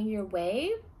are coming your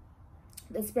way,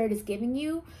 the Spirit is giving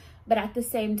you, but at the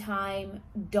same time,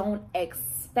 don't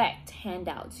expect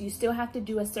handouts. You still have to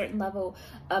do a certain level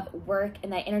of work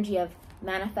and that energy of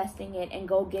manifesting it and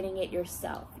go getting it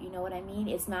yourself. You know what I mean?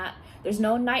 It's not, there's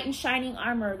no knight in shining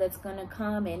armor that's gonna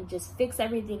come and just fix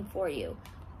everything for you.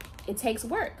 It takes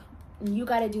work. And you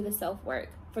got to do the self work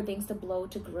for things to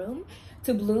bloom.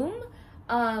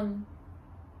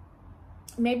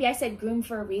 Maybe I said groom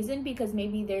for a reason, because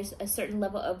maybe there's a certain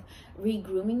level of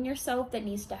re-grooming yourself that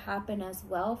needs to happen as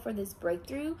well for this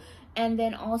breakthrough. And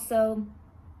then also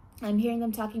I'm hearing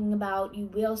them talking about you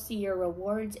will see your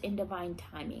rewards in divine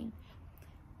timing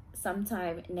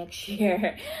sometime next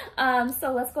year.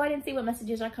 So let's go ahead and see what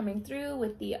messages are coming through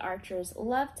with the Archer's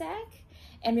Love deck.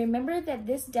 And remember that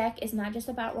this deck is not just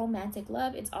about romantic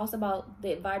love. It's also about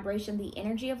the vibration, the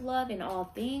energy of love in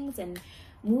all things, and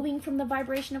moving from the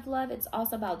vibration of love. It's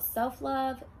also about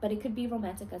self-love, but it could be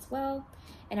romantic as well.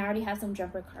 And I already have some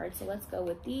jumper cards, so let's go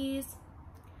with these.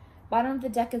 Bottom of the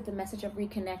deck is the message of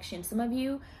reconnection. Some of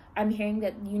you, I'm hearing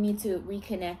that you need to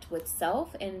reconnect with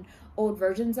self and old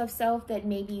versions of self that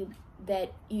maybe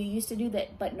that you used to do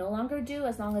that but no longer do,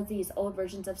 as long as these old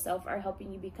versions of self are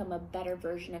helping you become a better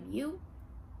version of you.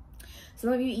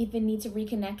 Some of you even need to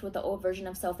reconnect with the old version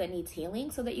of self that needs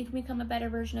healing so that you can become a better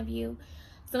version of you.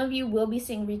 Some of you will be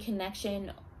seeing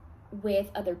reconnection with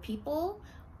other people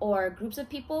or groups of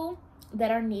people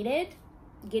that are needed,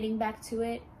 getting back to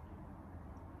it,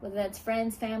 whether that's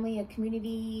friends, family, a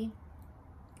community,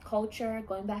 culture,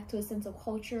 going back to a sense of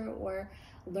culture or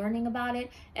learning about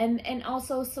it. And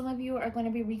also some of you are going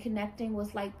to be reconnecting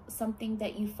with like something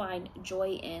that you find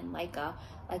joy in, like a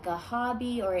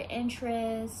hobby or an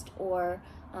interest, or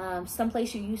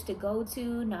someplace you used to go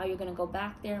to. Now you're going to go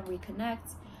back there and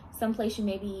reconnect. Someplace you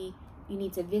maybe you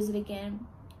need to visit again.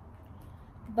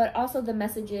 But also the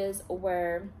messages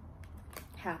were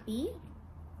happy.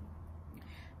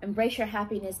 Embrace your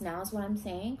happiness now is what I'm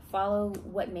saying. Follow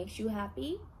what makes you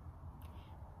happy.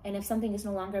 And if something is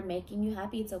no longer making you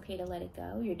happy, it's okay to let it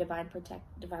go. You're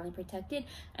divinely protected.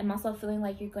 I'm also feeling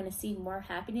like you're going to see more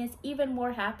happiness, even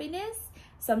more happiness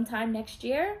sometime next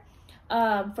year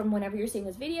from whenever you're seeing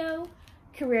this video.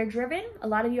 Career driven. A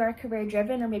lot of you are career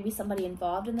driven, or maybe somebody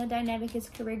involved in the dynamic is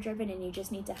career driven, and you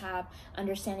just need to have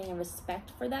understanding and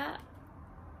respect for that.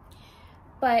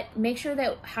 But make sure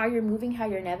that how you're moving, how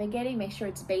you're navigating, make sure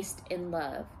it's based in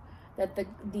love. That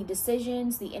the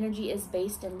decisions, the energy is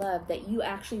based in love. That you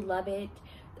actually love it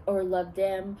or love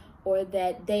them, or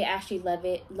that they actually love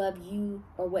you,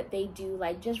 or what they do.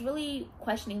 Like, just really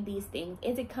questioning these things.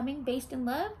 Is it coming based in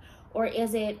love, or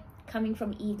is it coming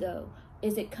from ego?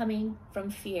 Is it coming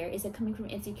from fear? Is it coming from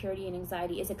insecurity and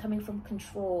anxiety? Is it coming from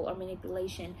control or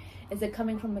manipulation? Is it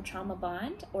coming from a trauma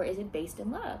bond, or is it based in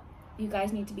love? You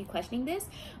guys need to be questioning this.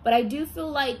 But I do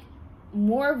feel like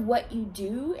more of what you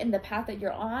do in the path that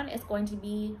you're on is going to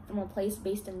be from a place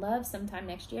based in love sometime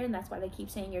next year. And that's why they keep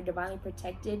saying you're divinely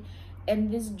protected in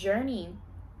this journey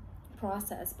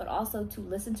process, but also to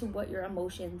listen to what your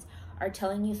emotions are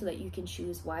telling you so that you can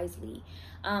choose wisely.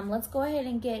 Let's go ahead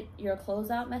and get your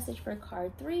closeout message for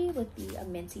card 3 with the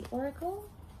Amenti Oracle.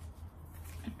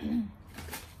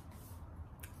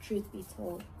 Truth be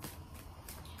told.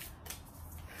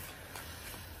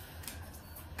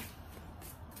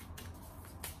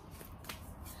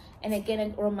 And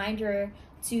again, a reminder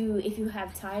to, if you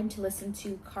have time, to listen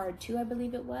to card 2, I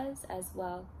believe it was, as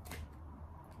well.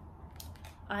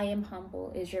 I am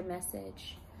humble is your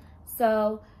message.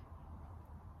 So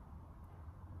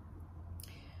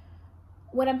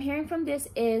what I'm hearing from this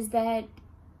is that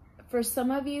for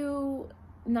some of you,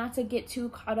 not to get too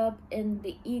caught up in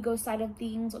the ego side of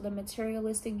things or the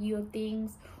materialistic view of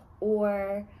things,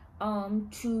 or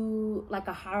to like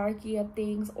a hierarchy of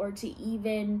things, or to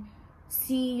even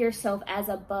see yourself as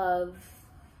above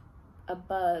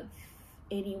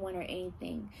anyone or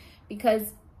anything,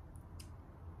 because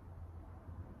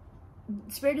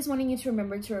Spirit is wanting you to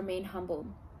remember to remain humble.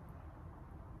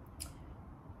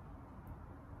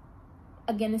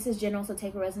 Again, this is general, so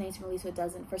take what resonates and release what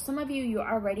doesn't. For some of you, you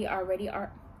already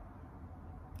are.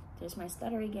 There's my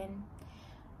stutter again.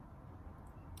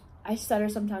 I stutter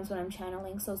sometimes when I'm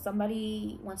channeling, so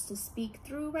somebody wants to speak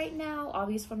through right now,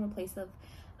 obviously from a place of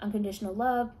unconditional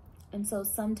love. And so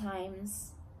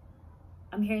sometimes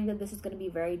I'm hearing that this is going to be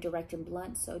very direct and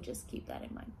blunt, so just keep that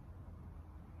in mind.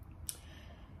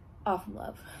 Off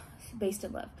love, based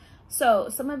in love. So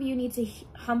some of you need to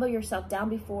humble yourself down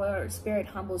before Spirit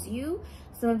humbles you.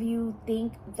 Some of you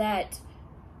think that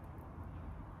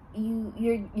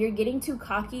you're getting too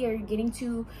cocky, or you're getting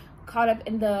too caught up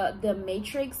in the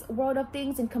matrix world of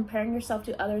things and comparing yourself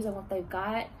to others and what they've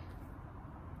got.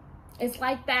 It's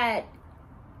like that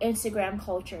Instagram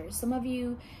culture. Some of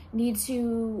you need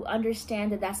to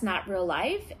understand that that's not real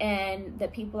life, and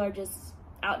that people are just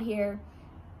out here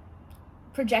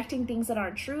projecting things that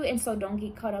aren't true. And so don't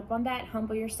get caught up on that.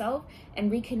 Humble yourself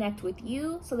and reconnect with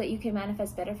you so that you can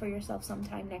manifest better for yourself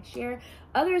sometime next year.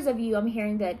 Others of you, I'm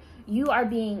hearing that you are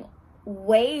being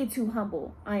way too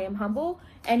humble. I am humble,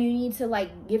 and you need to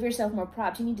like give yourself more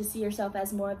props. You need to see yourself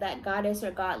as more of that goddess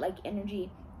or god-like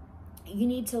energy. You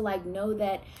need to like know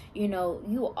that, you know,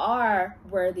 you are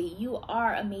worthy, you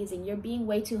are amazing. You're being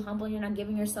way too humble. You're not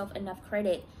giving yourself enough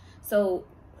credit. So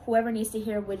whoever needs to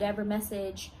hear whatever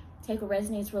message, take what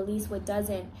resonates, release what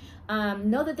doesn't.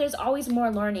 Know that there's always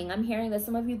more learning. I'm hearing that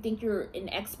some of you think you're an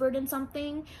expert in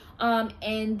something,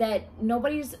 and that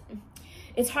nobody's,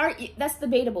 it's hard, that's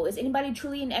debatable. Is anybody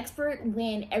truly an expert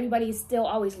when everybody's still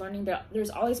always learning? There's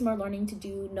always more learning to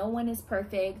do. No one is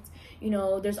perfect. You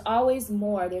know, there's always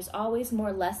more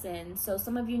lessons. So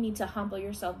some of you need to humble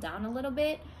yourself down a little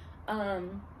bit,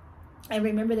 and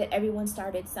remember that everyone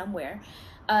started somewhere.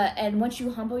 And once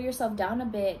you humble yourself down a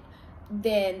bit,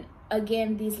 then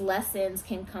again, these lessons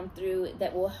can come through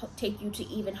that will take you to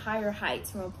even higher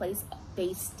heights from a place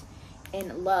based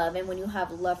and love, and when you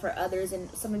have love for others, and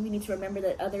some of you need to remember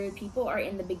that other people are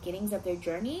in the beginnings of their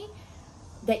journey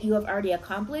that you have already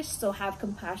accomplished, so have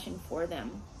compassion for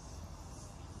them.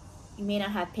 You may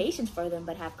not have patience for them,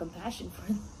 but have compassion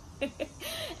for them.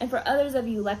 And for others of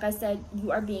you, like I said,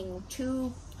 you are being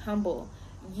too humble.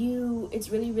 It's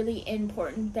really, really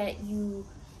important that you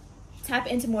tap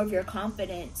into more of your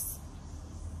confidence.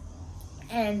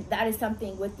 And that is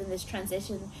something within this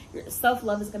transition. Your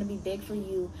self-love is going to be big for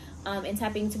you, and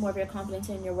tapping into more of your confidence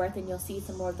and your worth, and you'll see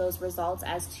some more of those results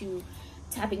as to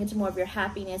tapping into more of your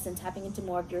happiness and tapping into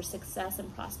more of your success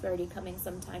and prosperity coming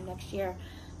sometime next year.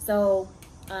 So,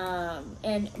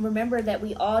 and remember that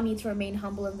we all need to remain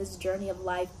humble in this journey of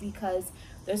life, because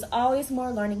there's always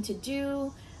more learning to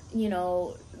do. You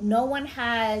know, no one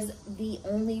has the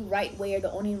only right way or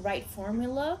the only right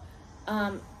formula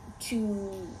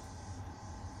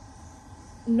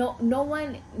no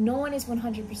one is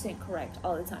 100% correct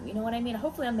all the time. You know what I mean?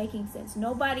 Hopefully I'm making sense.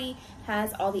 Nobody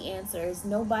has all the answers.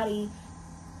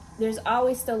 There's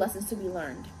always still lessons to be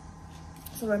learned.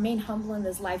 So remain humble in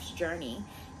this life's journey,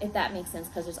 if that makes sense,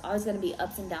 because there's always going to be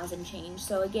ups and downs and change.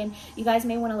 So again, you guys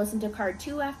may want to listen to card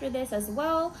 2 after this as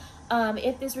well.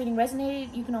 If this reading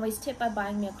resonated, you can always tip by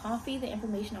buying me a coffee. The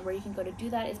information on where you can go to do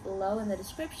that is below in the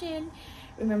description.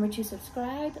 Remember to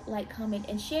subscribe, like, comment,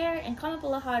 and share, and comment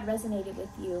below how it resonated with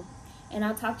you. And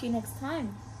I'll talk to you next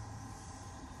time.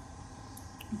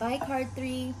 Bye, card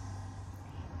 3.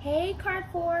 Hey, card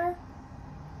 4.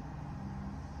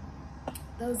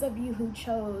 Those of you who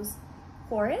chose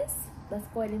Taurus, let's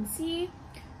go ahead and see.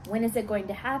 When is it going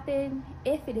to happen?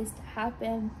 If it is to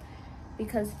happen,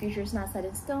 because future is not set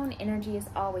in stone, energy is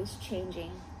always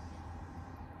changing.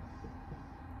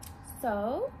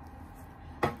 So,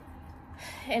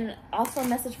 and also a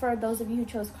message for those of you who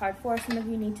chose card 4, some of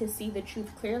you need to see the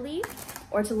truth clearly,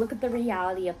 or to look at the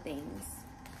reality of things.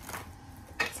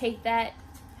 Take that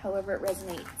however it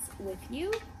resonates with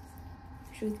you.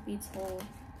 Truth be told.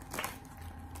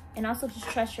 And also just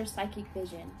trust your psychic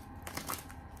vision.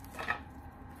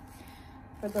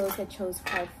 For those that chose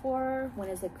card 4, when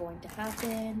is it going to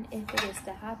happen? If it is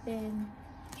to happen,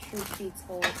 truth be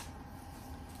told.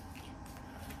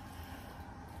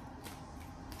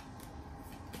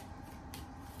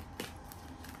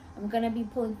 I'm going to be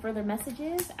pulling further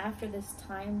messages after this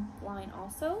timeline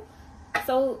also.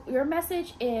 So your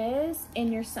message is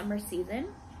in your summer season.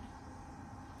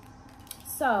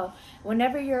 So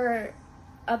whenever your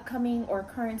upcoming or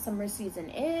current summer season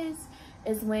is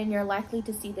when you're likely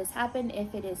to see this happen,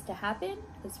 if it is to happen,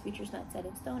 because future's not set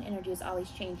in stone, energy is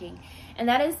always changing. And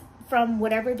that is from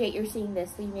whatever date you're seeing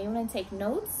this. So you may want to take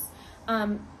notes.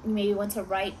 You may want to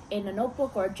write in a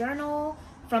notebook or a journal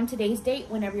from today's date,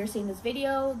 whenever you're seeing this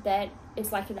video, that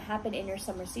it's likely to happen in your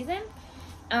summer season.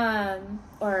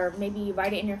 Or maybe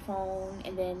write it in your phone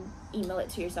and then email it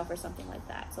to yourself or something like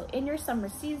that. So in your summer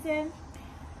season,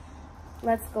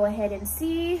 let's go ahead and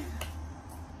see.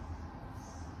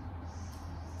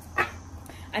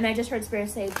 And I just heard Spirit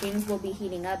say things will be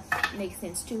heating up. Makes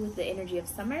sense too with the energy of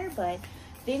summer, but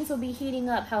things will be heating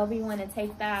up, however you want to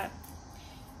take that.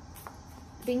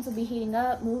 Things will be heating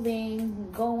up,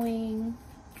 moving, going.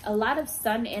 A lot of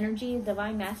sun energy,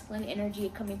 divine masculine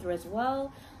energy coming through as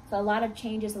well. So a lot of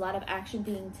changes, a lot of action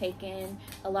being taken,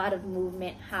 a lot of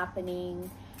movement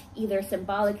happening, either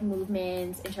symbolic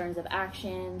movements in terms of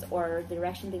actions or the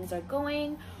direction things are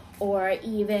going, or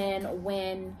even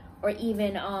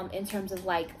in terms of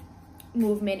like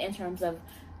movement in terms of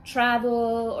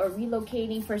travel or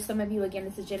relocating. For some of you, again,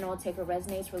 this is general, take what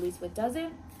resonates, release what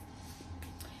doesn't.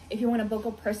 If you want to book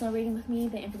a personal reading with me,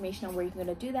 the information on where you're going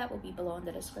to do that will be below in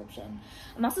the description.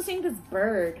 I'm also seeing this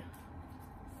bird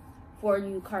for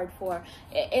you, card 4.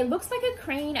 It looks like a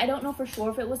crane. I don't know for sure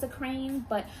if it was a crane,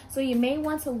 but so you may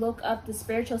want to look up the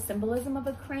spiritual symbolism of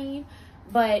a crane,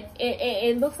 but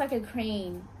it looks like a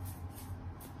crane.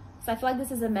 So I feel like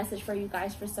this is a message for you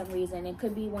guys for some reason. It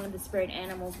could be one of the spirit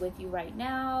animals with you right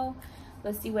now.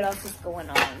 Let's see what else is going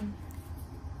on.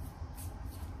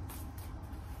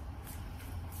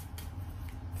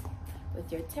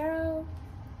 With your tarot,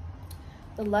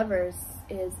 the Lovers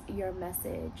is your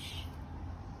message.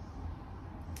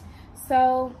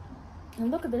 So, and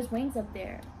look, there's wings up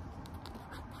there.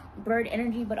 Bird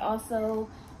energy, but also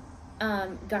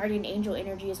guardian angel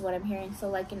energy is what I'm hearing. So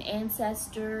like an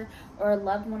ancestor or a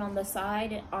loved one on the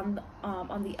side, on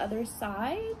the other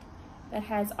side, that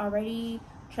has already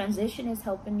transitioned, is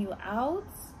helping you out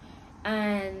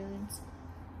and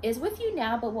is with you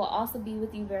now, but will also be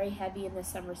with you very heavy in the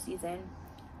summer season.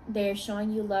 They're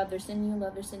showing you love, they're sending you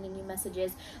love, they're sending you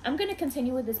messages. I'm going to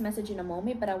continue with this message in a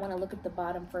moment, but I want to look at the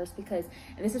bottom first, because,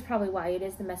 and this is probably why it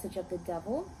is the message of the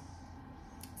devil.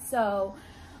 So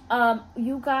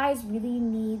you guys really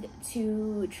need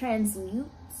to transmute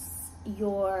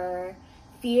your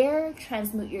fear,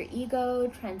 transmute your ego,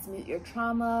 transmute your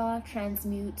trauma,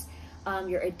 transmute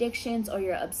your addictions or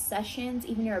your obsessions,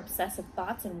 even your obsessive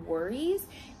thoughts and worries,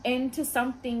 into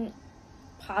something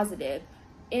positive,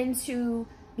 into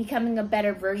becoming a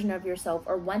better version of yourself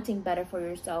or wanting better for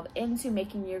yourself, into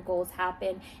making your goals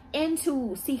happen,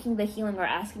 into seeking the healing or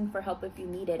asking for help if you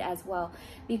need it as well.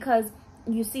 Because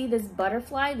you see this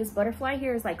butterfly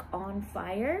here is like on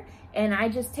fire, and I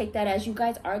just take that as you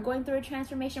guys are going through a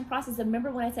transformation process. And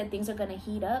remember when I said things are going to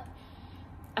heat up?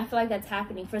 I feel like that's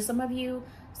happening for some of you.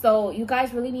 So you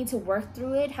guys really need to work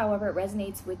through it however it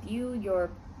resonates with you.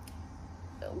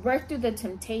 Work through the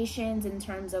temptations in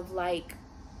terms of like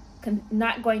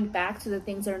not going back to the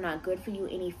things that are not good for you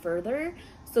any further,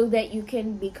 so that you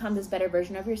can become this better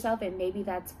version of yourself. And maybe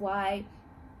that's why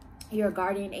your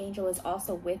guardian angel is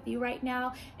also with you right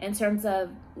now, in terms of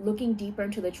looking deeper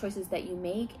into the choices that you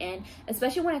make, and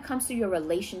especially when it comes to your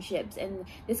relationships. And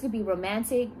this could be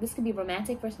romantic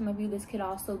for some of you. This could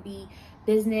also be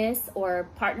business or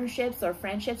partnerships or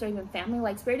friendships or even family.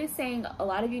 Like Spirit is saying, a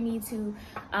lot of you need to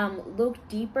look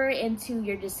deeper into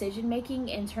your decision making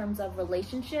in terms of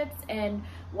relationships, and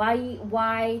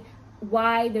why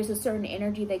there's a certain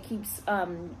energy that keeps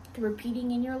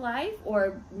repeating in your life,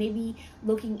 or maybe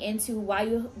looking into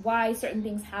why certain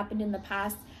things happened in the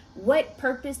past. What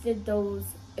purpose did those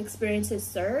experiences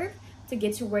serve to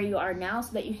get to where you are now,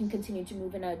 so that you can continue to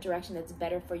move in a direction that's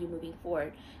better for you moving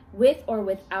forward, with or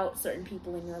without certain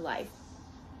people in your life.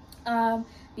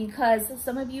 Because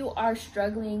some of you are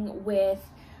struggling with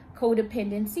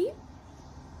codependency,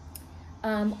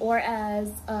 or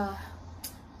as I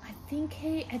think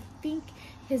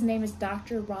his name is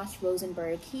Dr. Ross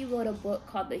Rosenberg. He wrote a book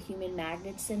called The Human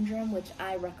Magnet Syndrome, which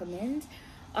I recommend.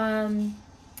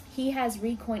 He has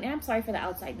recoined, and I'm sorry for the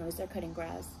outside noise, they're cutting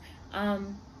grass. I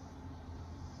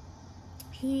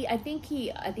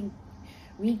think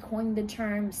recoined the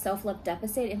term self-love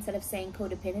deficit instead of saying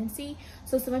codependency.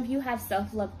 So some of you have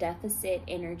self-love deficit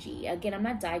energy. Again, I'm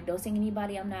not diagnosing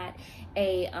anybody. I'm not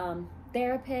a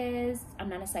therapist. I'm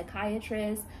not a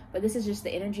psychiatrist, but this is just the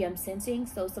energy I'm sensing.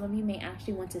 So some of you may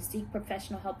actually want to seek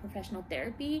professional help, professional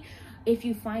therapy, if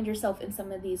you find yourself in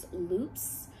some of these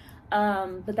loops.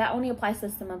 But that only applies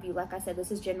to some of you. Like I said, this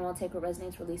is general. Take what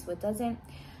resonates, release what doesn't.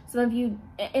 Some of you,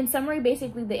 in summary,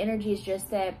 basically the energy is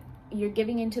just that you're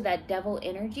giving into that devil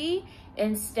energy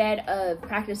instead of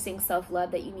practicing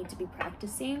self-love that you need to be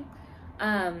practicing.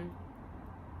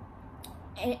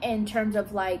 In terms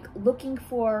of like looking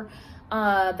for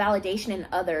validation in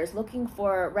others, looking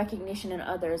for recognition in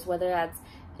others, whether that's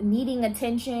needing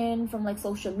attention from like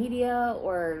social media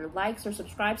or likes or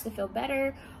subscribes to feel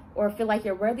better, or feel like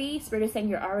you're worthy. Spirit is saying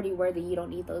you're already worthy. You don't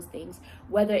need those things.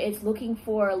 Whether it's looking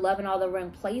for love in all the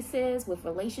wrong places with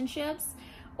relationships,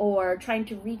 or trying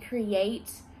to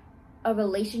recreate a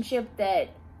relationship that,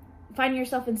 finding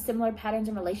yourself in similar patterns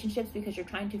in relationships because you're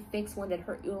trying to fix one that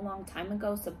hurt you a long time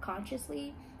ago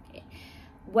subconsciously.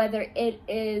 Whether it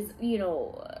is, you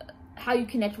know, how you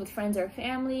connect with friends or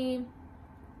family,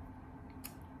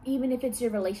 even if it's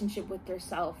your relationship with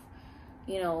yourself,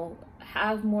 you know,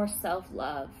 have more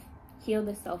self-love, heal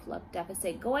the self-love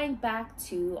deficit. Going back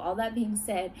to, all that being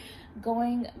said,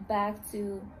 going back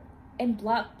to, and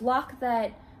block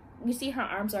that, you see her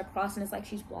arms are crossed and it's like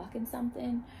she's blocking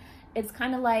something. It's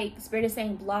kind of like Spirit is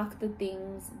saying, block the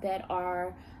things that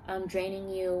are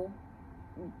draining you,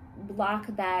 block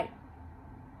that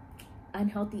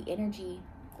unhealthy energy,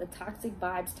 the toxic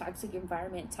vibes, toxic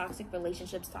environment, toxic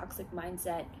relationships, toxic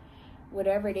mindset,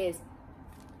 whatever it is.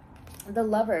 The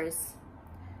lovers,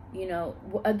 you know,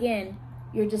 again,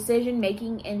 your decision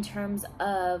making in terms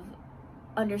of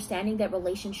understanding that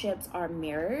relationships are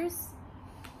mirrors.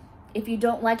 If you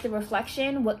don't like the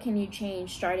reflection, what can you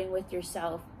change? Starting with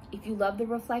yourself. If you love the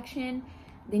reflection,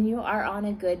 then you are on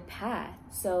a good path.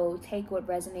 So take what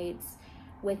resonates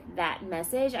with that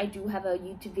message. I do have a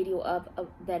YouTube video of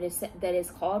that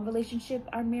is called Relationship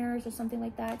Are Mirrors or something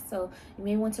like that. So you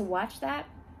may want to watch that.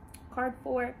 Card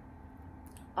 4.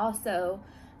 Also,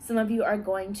 some of you are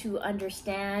going to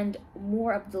understand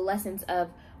more of the lessons of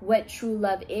what true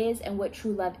love is and what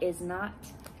true love is not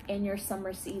in your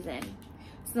summer season.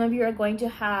 Some of you are going to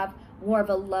have more of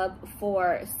a love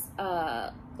for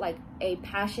like a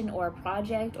passion or a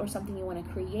project or something you want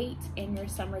to create in your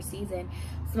summer season.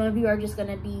 Some of you are just going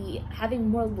to be having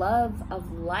more love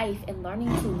of life and learning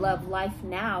to love life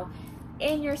now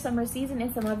in your summer season.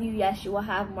 And some of you, yes, you will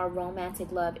have more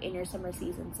romantic love in your summer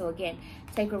season. So again,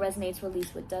 take what resonates,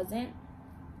 release what doesn't.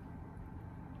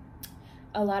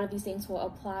 a lot of these things will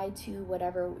apply to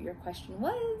whatever your question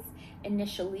was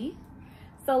initially.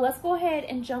 So let's go ahead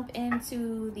and jump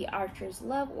into the Archer's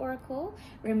Love Oracle.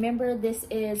 Remember, this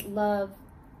is love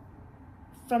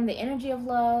from the energy of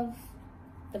love,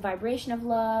 the vibration of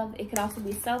love. It could also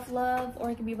be self-love,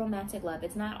 or it could be romantic love.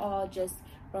 It's not all just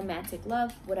romantic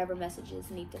love. Whatever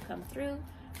messages need to come through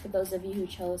for those of you who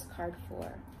chose card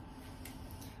 4.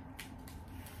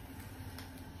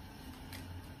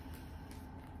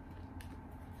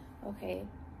 Okay,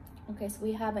 so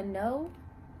we have a no.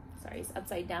 Sorry, it's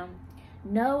upside down.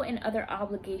 No and other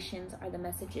obligations are the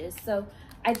messages. So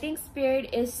I think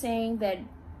Spirit is saying that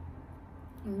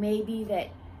maybe that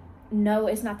no,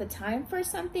 it's not the time for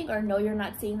something, or no, you're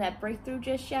not seeing that breakthrough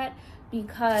just yet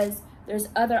because there's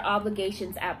other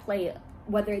obligations at play.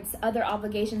 Whether it's other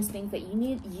obligations, things that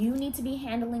you need to be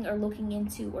handling or looking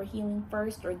into or healing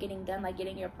first or getting done, like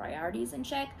getting your priorities in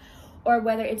check, or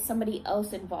whether it's somebody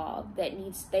else involved that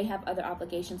they have other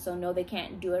obligations. So no, they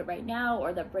can't do it right now,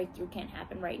 or the breakthrough can't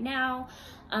happen right now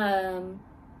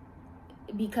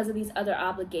because of these other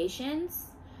obligations.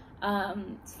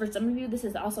 For some of you, this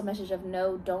is also a message of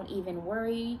no, don't even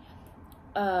worry.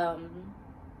 Or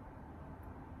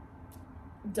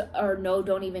no,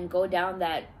 don't even go down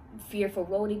that fearful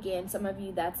road again. Some of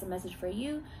you, that's a message for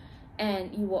you,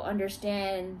 and you will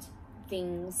understand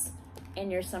things in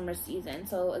your summer season.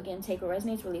 So again, take what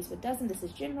resonates, release what doesn't. This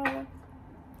is general.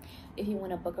 If you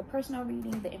want to book a personal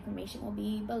reading, the information will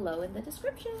be below in the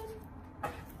description.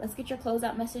 Let's get your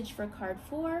closeout message for card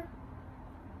 4.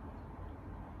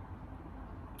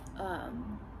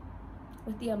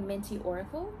 With the Minty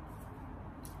Oracle.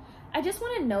 I just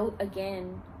want to note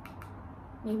again,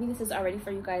 maybe this is already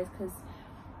for you guys, because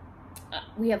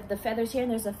we have the feathers here,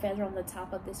 and there's a feather on the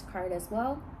top of this card as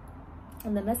well.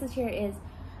 And the message here is,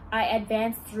 I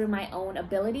advance through my own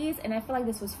abilities. And I feel like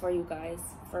this was for you guys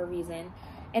for a reason.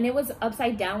 And it was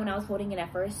upside down when I was holding it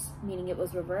at first, meaning it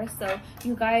was reversed. So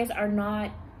you guys are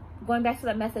not going back to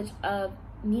that message of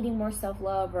needing more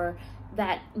self-love, or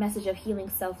that message of healing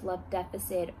self-love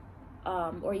deficit,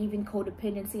 or even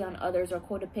codependency on others, or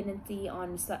codependency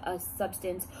on a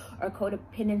substance, or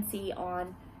codependency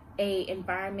on a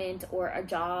environment or a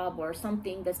job or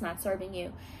something that's not serving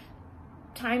you.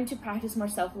 Time to practice more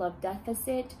self-love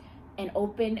deficit and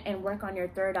open and work on your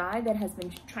third eye that has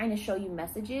been trying to show you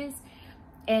messages,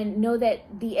 and know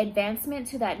that the advancement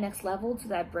to that next level, to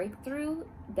that breakthrough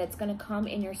that's going to come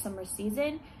in your summer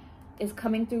season, is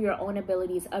coming through your own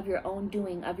abilities, of your own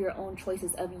doing, of your own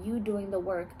choices, of you doing the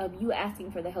work, of you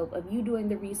asking for the help, of you doing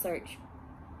the research.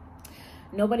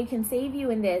 Nobody can save you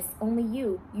in this, only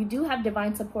you. You do have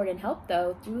divine support and help,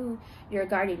 though, through your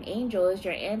guardian angels,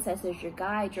 your ancestors, your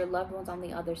guides, your loved ones on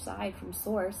the other side from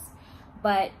source.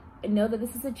 But know that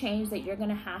this is a change that you're going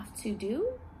to have to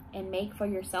do and make for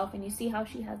yourself. And you see how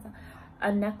she has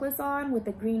a necklace on with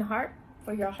a green heart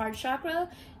for your heart chakra.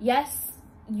 Yes,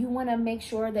 you want to make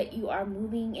sure that you are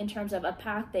moving in terms of a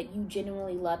path that you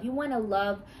genuinely love. You want to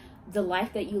love the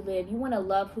life that you live. You want to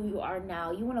love who you are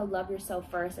now. You want to love yourself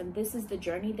first. And this is the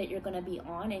journey that you're going to be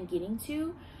on and getting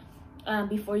to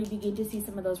before you begin to see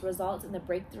some of those results and the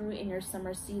breakthrough in your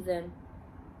summer season.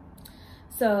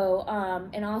 So,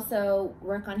 and also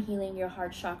work on healing your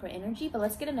heart chakra energy. But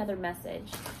let's get another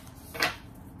message,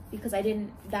 because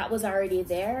that was already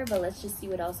there, but let's just see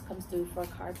what else comes through for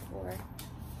card 4.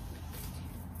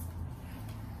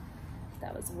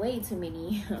 That was way too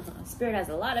many. Spirit has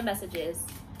a lot of messages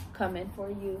coming for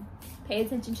you. Pay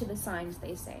attention to the signs,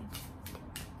 they say.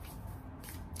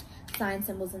 Signs,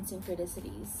 symbols, and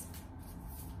synchronicities.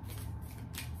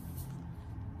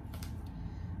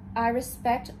 I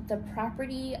respect the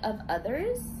property of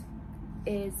others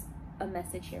is a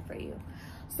message here for you.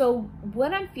 So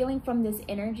what I'm feeling from this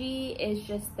energy is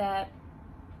just that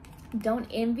don't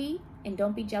envy and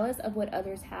don't be jealous of what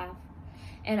others have.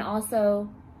 And also,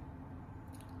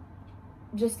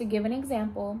 just to give an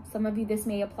example, some of you this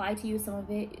may apply to you,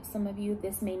 some of you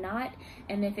this may not.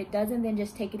 And if it doesn't, then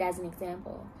just take it as an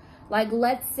example. Like,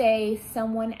 let's say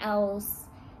someone else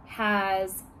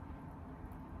has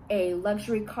a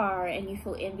luxury car and you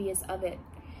feel envious of it,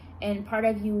 and part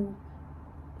of you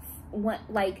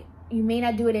want, like, you may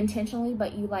not do it intentionally,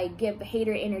 but you like give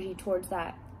hater energy towards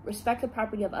that. Respect the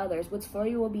property of others. What's for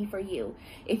you will be for you.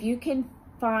 If you can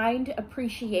find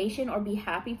appreciation or be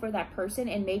happy for that person,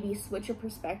 and maybe switch your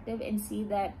perspective and see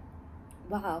that,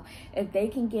 wow, if they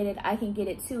can get it, I can get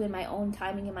it too, in my own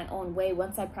timing, in my own way.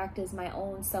 Once I practice my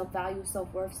own self-value,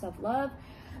 self-worth, self-love,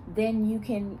 then you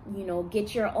can, you know,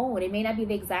 get your own. It may not be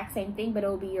the exact same thing, but it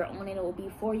will be your own, and it will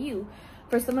be for you.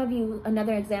 For some of you,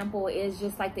 another example is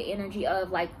just like the energy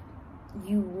of like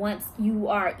you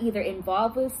are either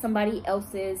involved with somebody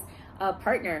else's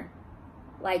partner.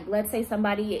 Like, let's say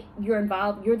you're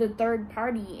involved, you're the third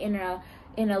party in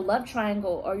a love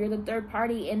triangle, or you're the third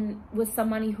party with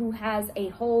somebody who has a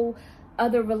whole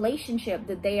other relationship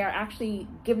that they are actually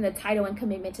given the title and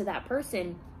commitment to that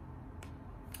person.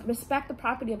 Respect the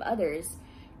property of others.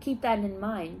 Keep that in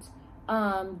mind.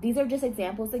 These are just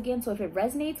examples again, so if it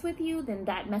resonates with you, then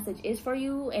that message is for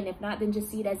you, and if not, then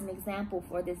just see it as an example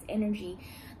for this energy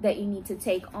that you need to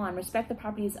take on. Respect the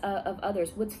properties of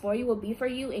others. What's for you will be for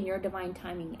you in your divine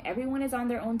timing. Everyone is on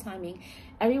their own timing.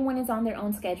 Everyone is on their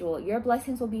own schedule. Your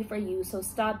blessings will be for you, so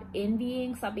stop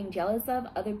envying, stop being jealous of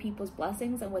other people's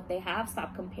blessings and what they have.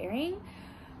 Stop comparing,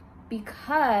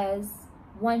 because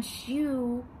once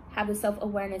you have the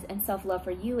self-awareness and self-love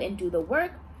for you and do the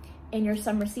work in your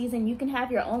summer season, you can have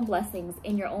your own blessings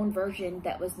in your own version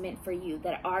that was meant for you,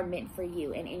 that are meant for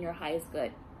you, and in your highest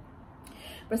good.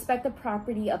 Respect the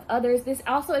property of others. This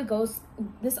also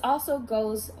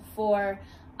goes for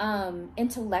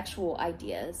intellectual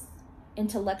ideas,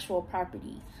 intellectual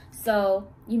property. So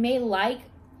you may like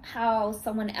how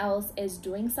someone else is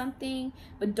doing something,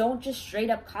 but don't just straight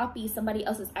up copy somebody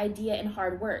else's idea and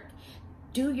hard work.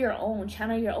 Do your own,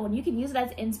 channel your own. You can use it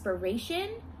as inspiration,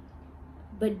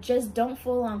 but just don't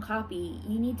full on copy.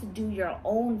 You need to do your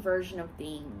own version of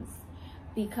things,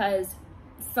 because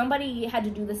somebody had to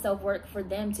do the self-work for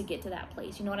them to get to that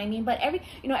place. You know what I mean? But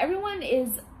everyone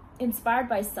is inspired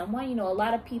by someone. You know, a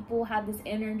lot of people have this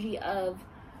energy of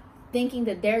thinking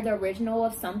that they're the original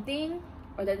of something,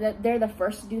 or that they're the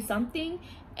first to do something.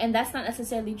 And that's not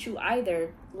necessarily true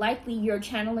either. Likely you're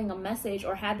channeling a message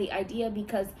or had the idea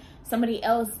because somebody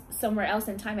else somewhere else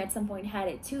in time at some point had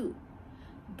it too.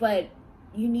 But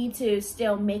you need to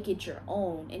still make it your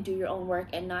own and do your own work,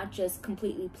 and not just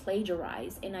completely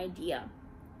plagiarize an idea.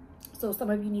 So some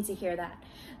of you need to hear that.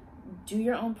 Do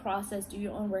your own process, do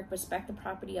your own work, respect the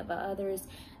property of others.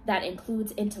 That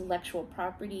includes intellectual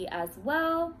property as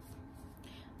well.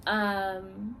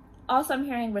 Also, I'm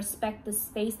hearing respect the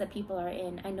space that people are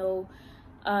in. I know,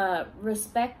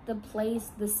 respect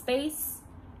the space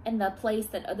and the place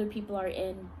that other people are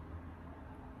in,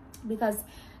 because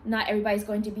not everybody's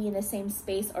going to be in the same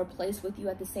space or place with you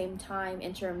at the same time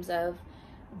in terms of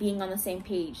being on the same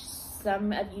page.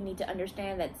 Some of you need to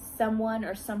understand that someone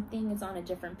or something is on a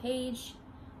different page,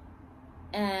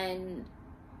 and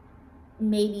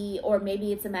maybe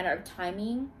it's a matter of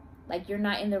timing. Like, you're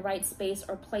not in the right space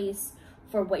or place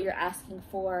for what you're asking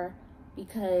for,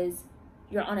 because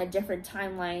you're on a different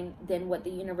timeline than what the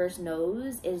universe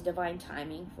knows is divine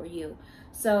timing for you.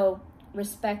 So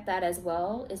respect that as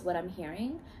well, is what I'm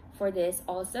hearing for this.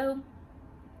 Also,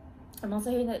 I'm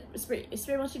also hearing that Spirit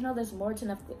wants you to know there's more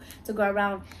to go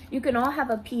around. You can all have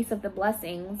a piece of the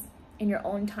blessings in your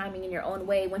own timing, in your own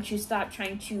way, once you stop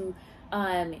trying to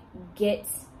get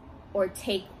or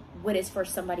take what is for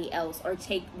somebody else, or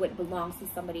take what belongs to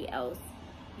somebody else.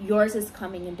 Yours is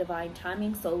coming in divine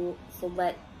timing, so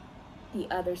let the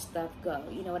other stuff go.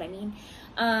 You know what I mean?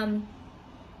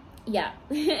 Yeah.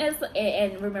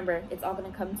 And remember, it's all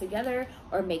going to come together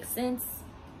or make sense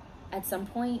at some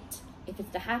point, if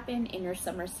it's to happen in your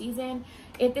summer season.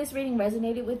 If this reading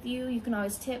resonated with you, you can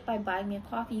always tip by buying me a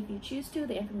coffee if you choose to.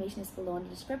 The information is below in the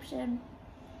description.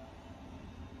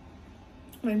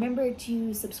 Remember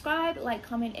to subscribe, like,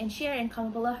 comment, and share, and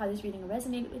comment below how this reading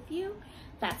resonated with you.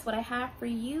 That's what I have for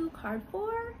you, card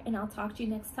 4, and I'll talk to you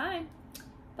next time.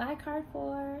 Bye, card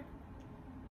 4.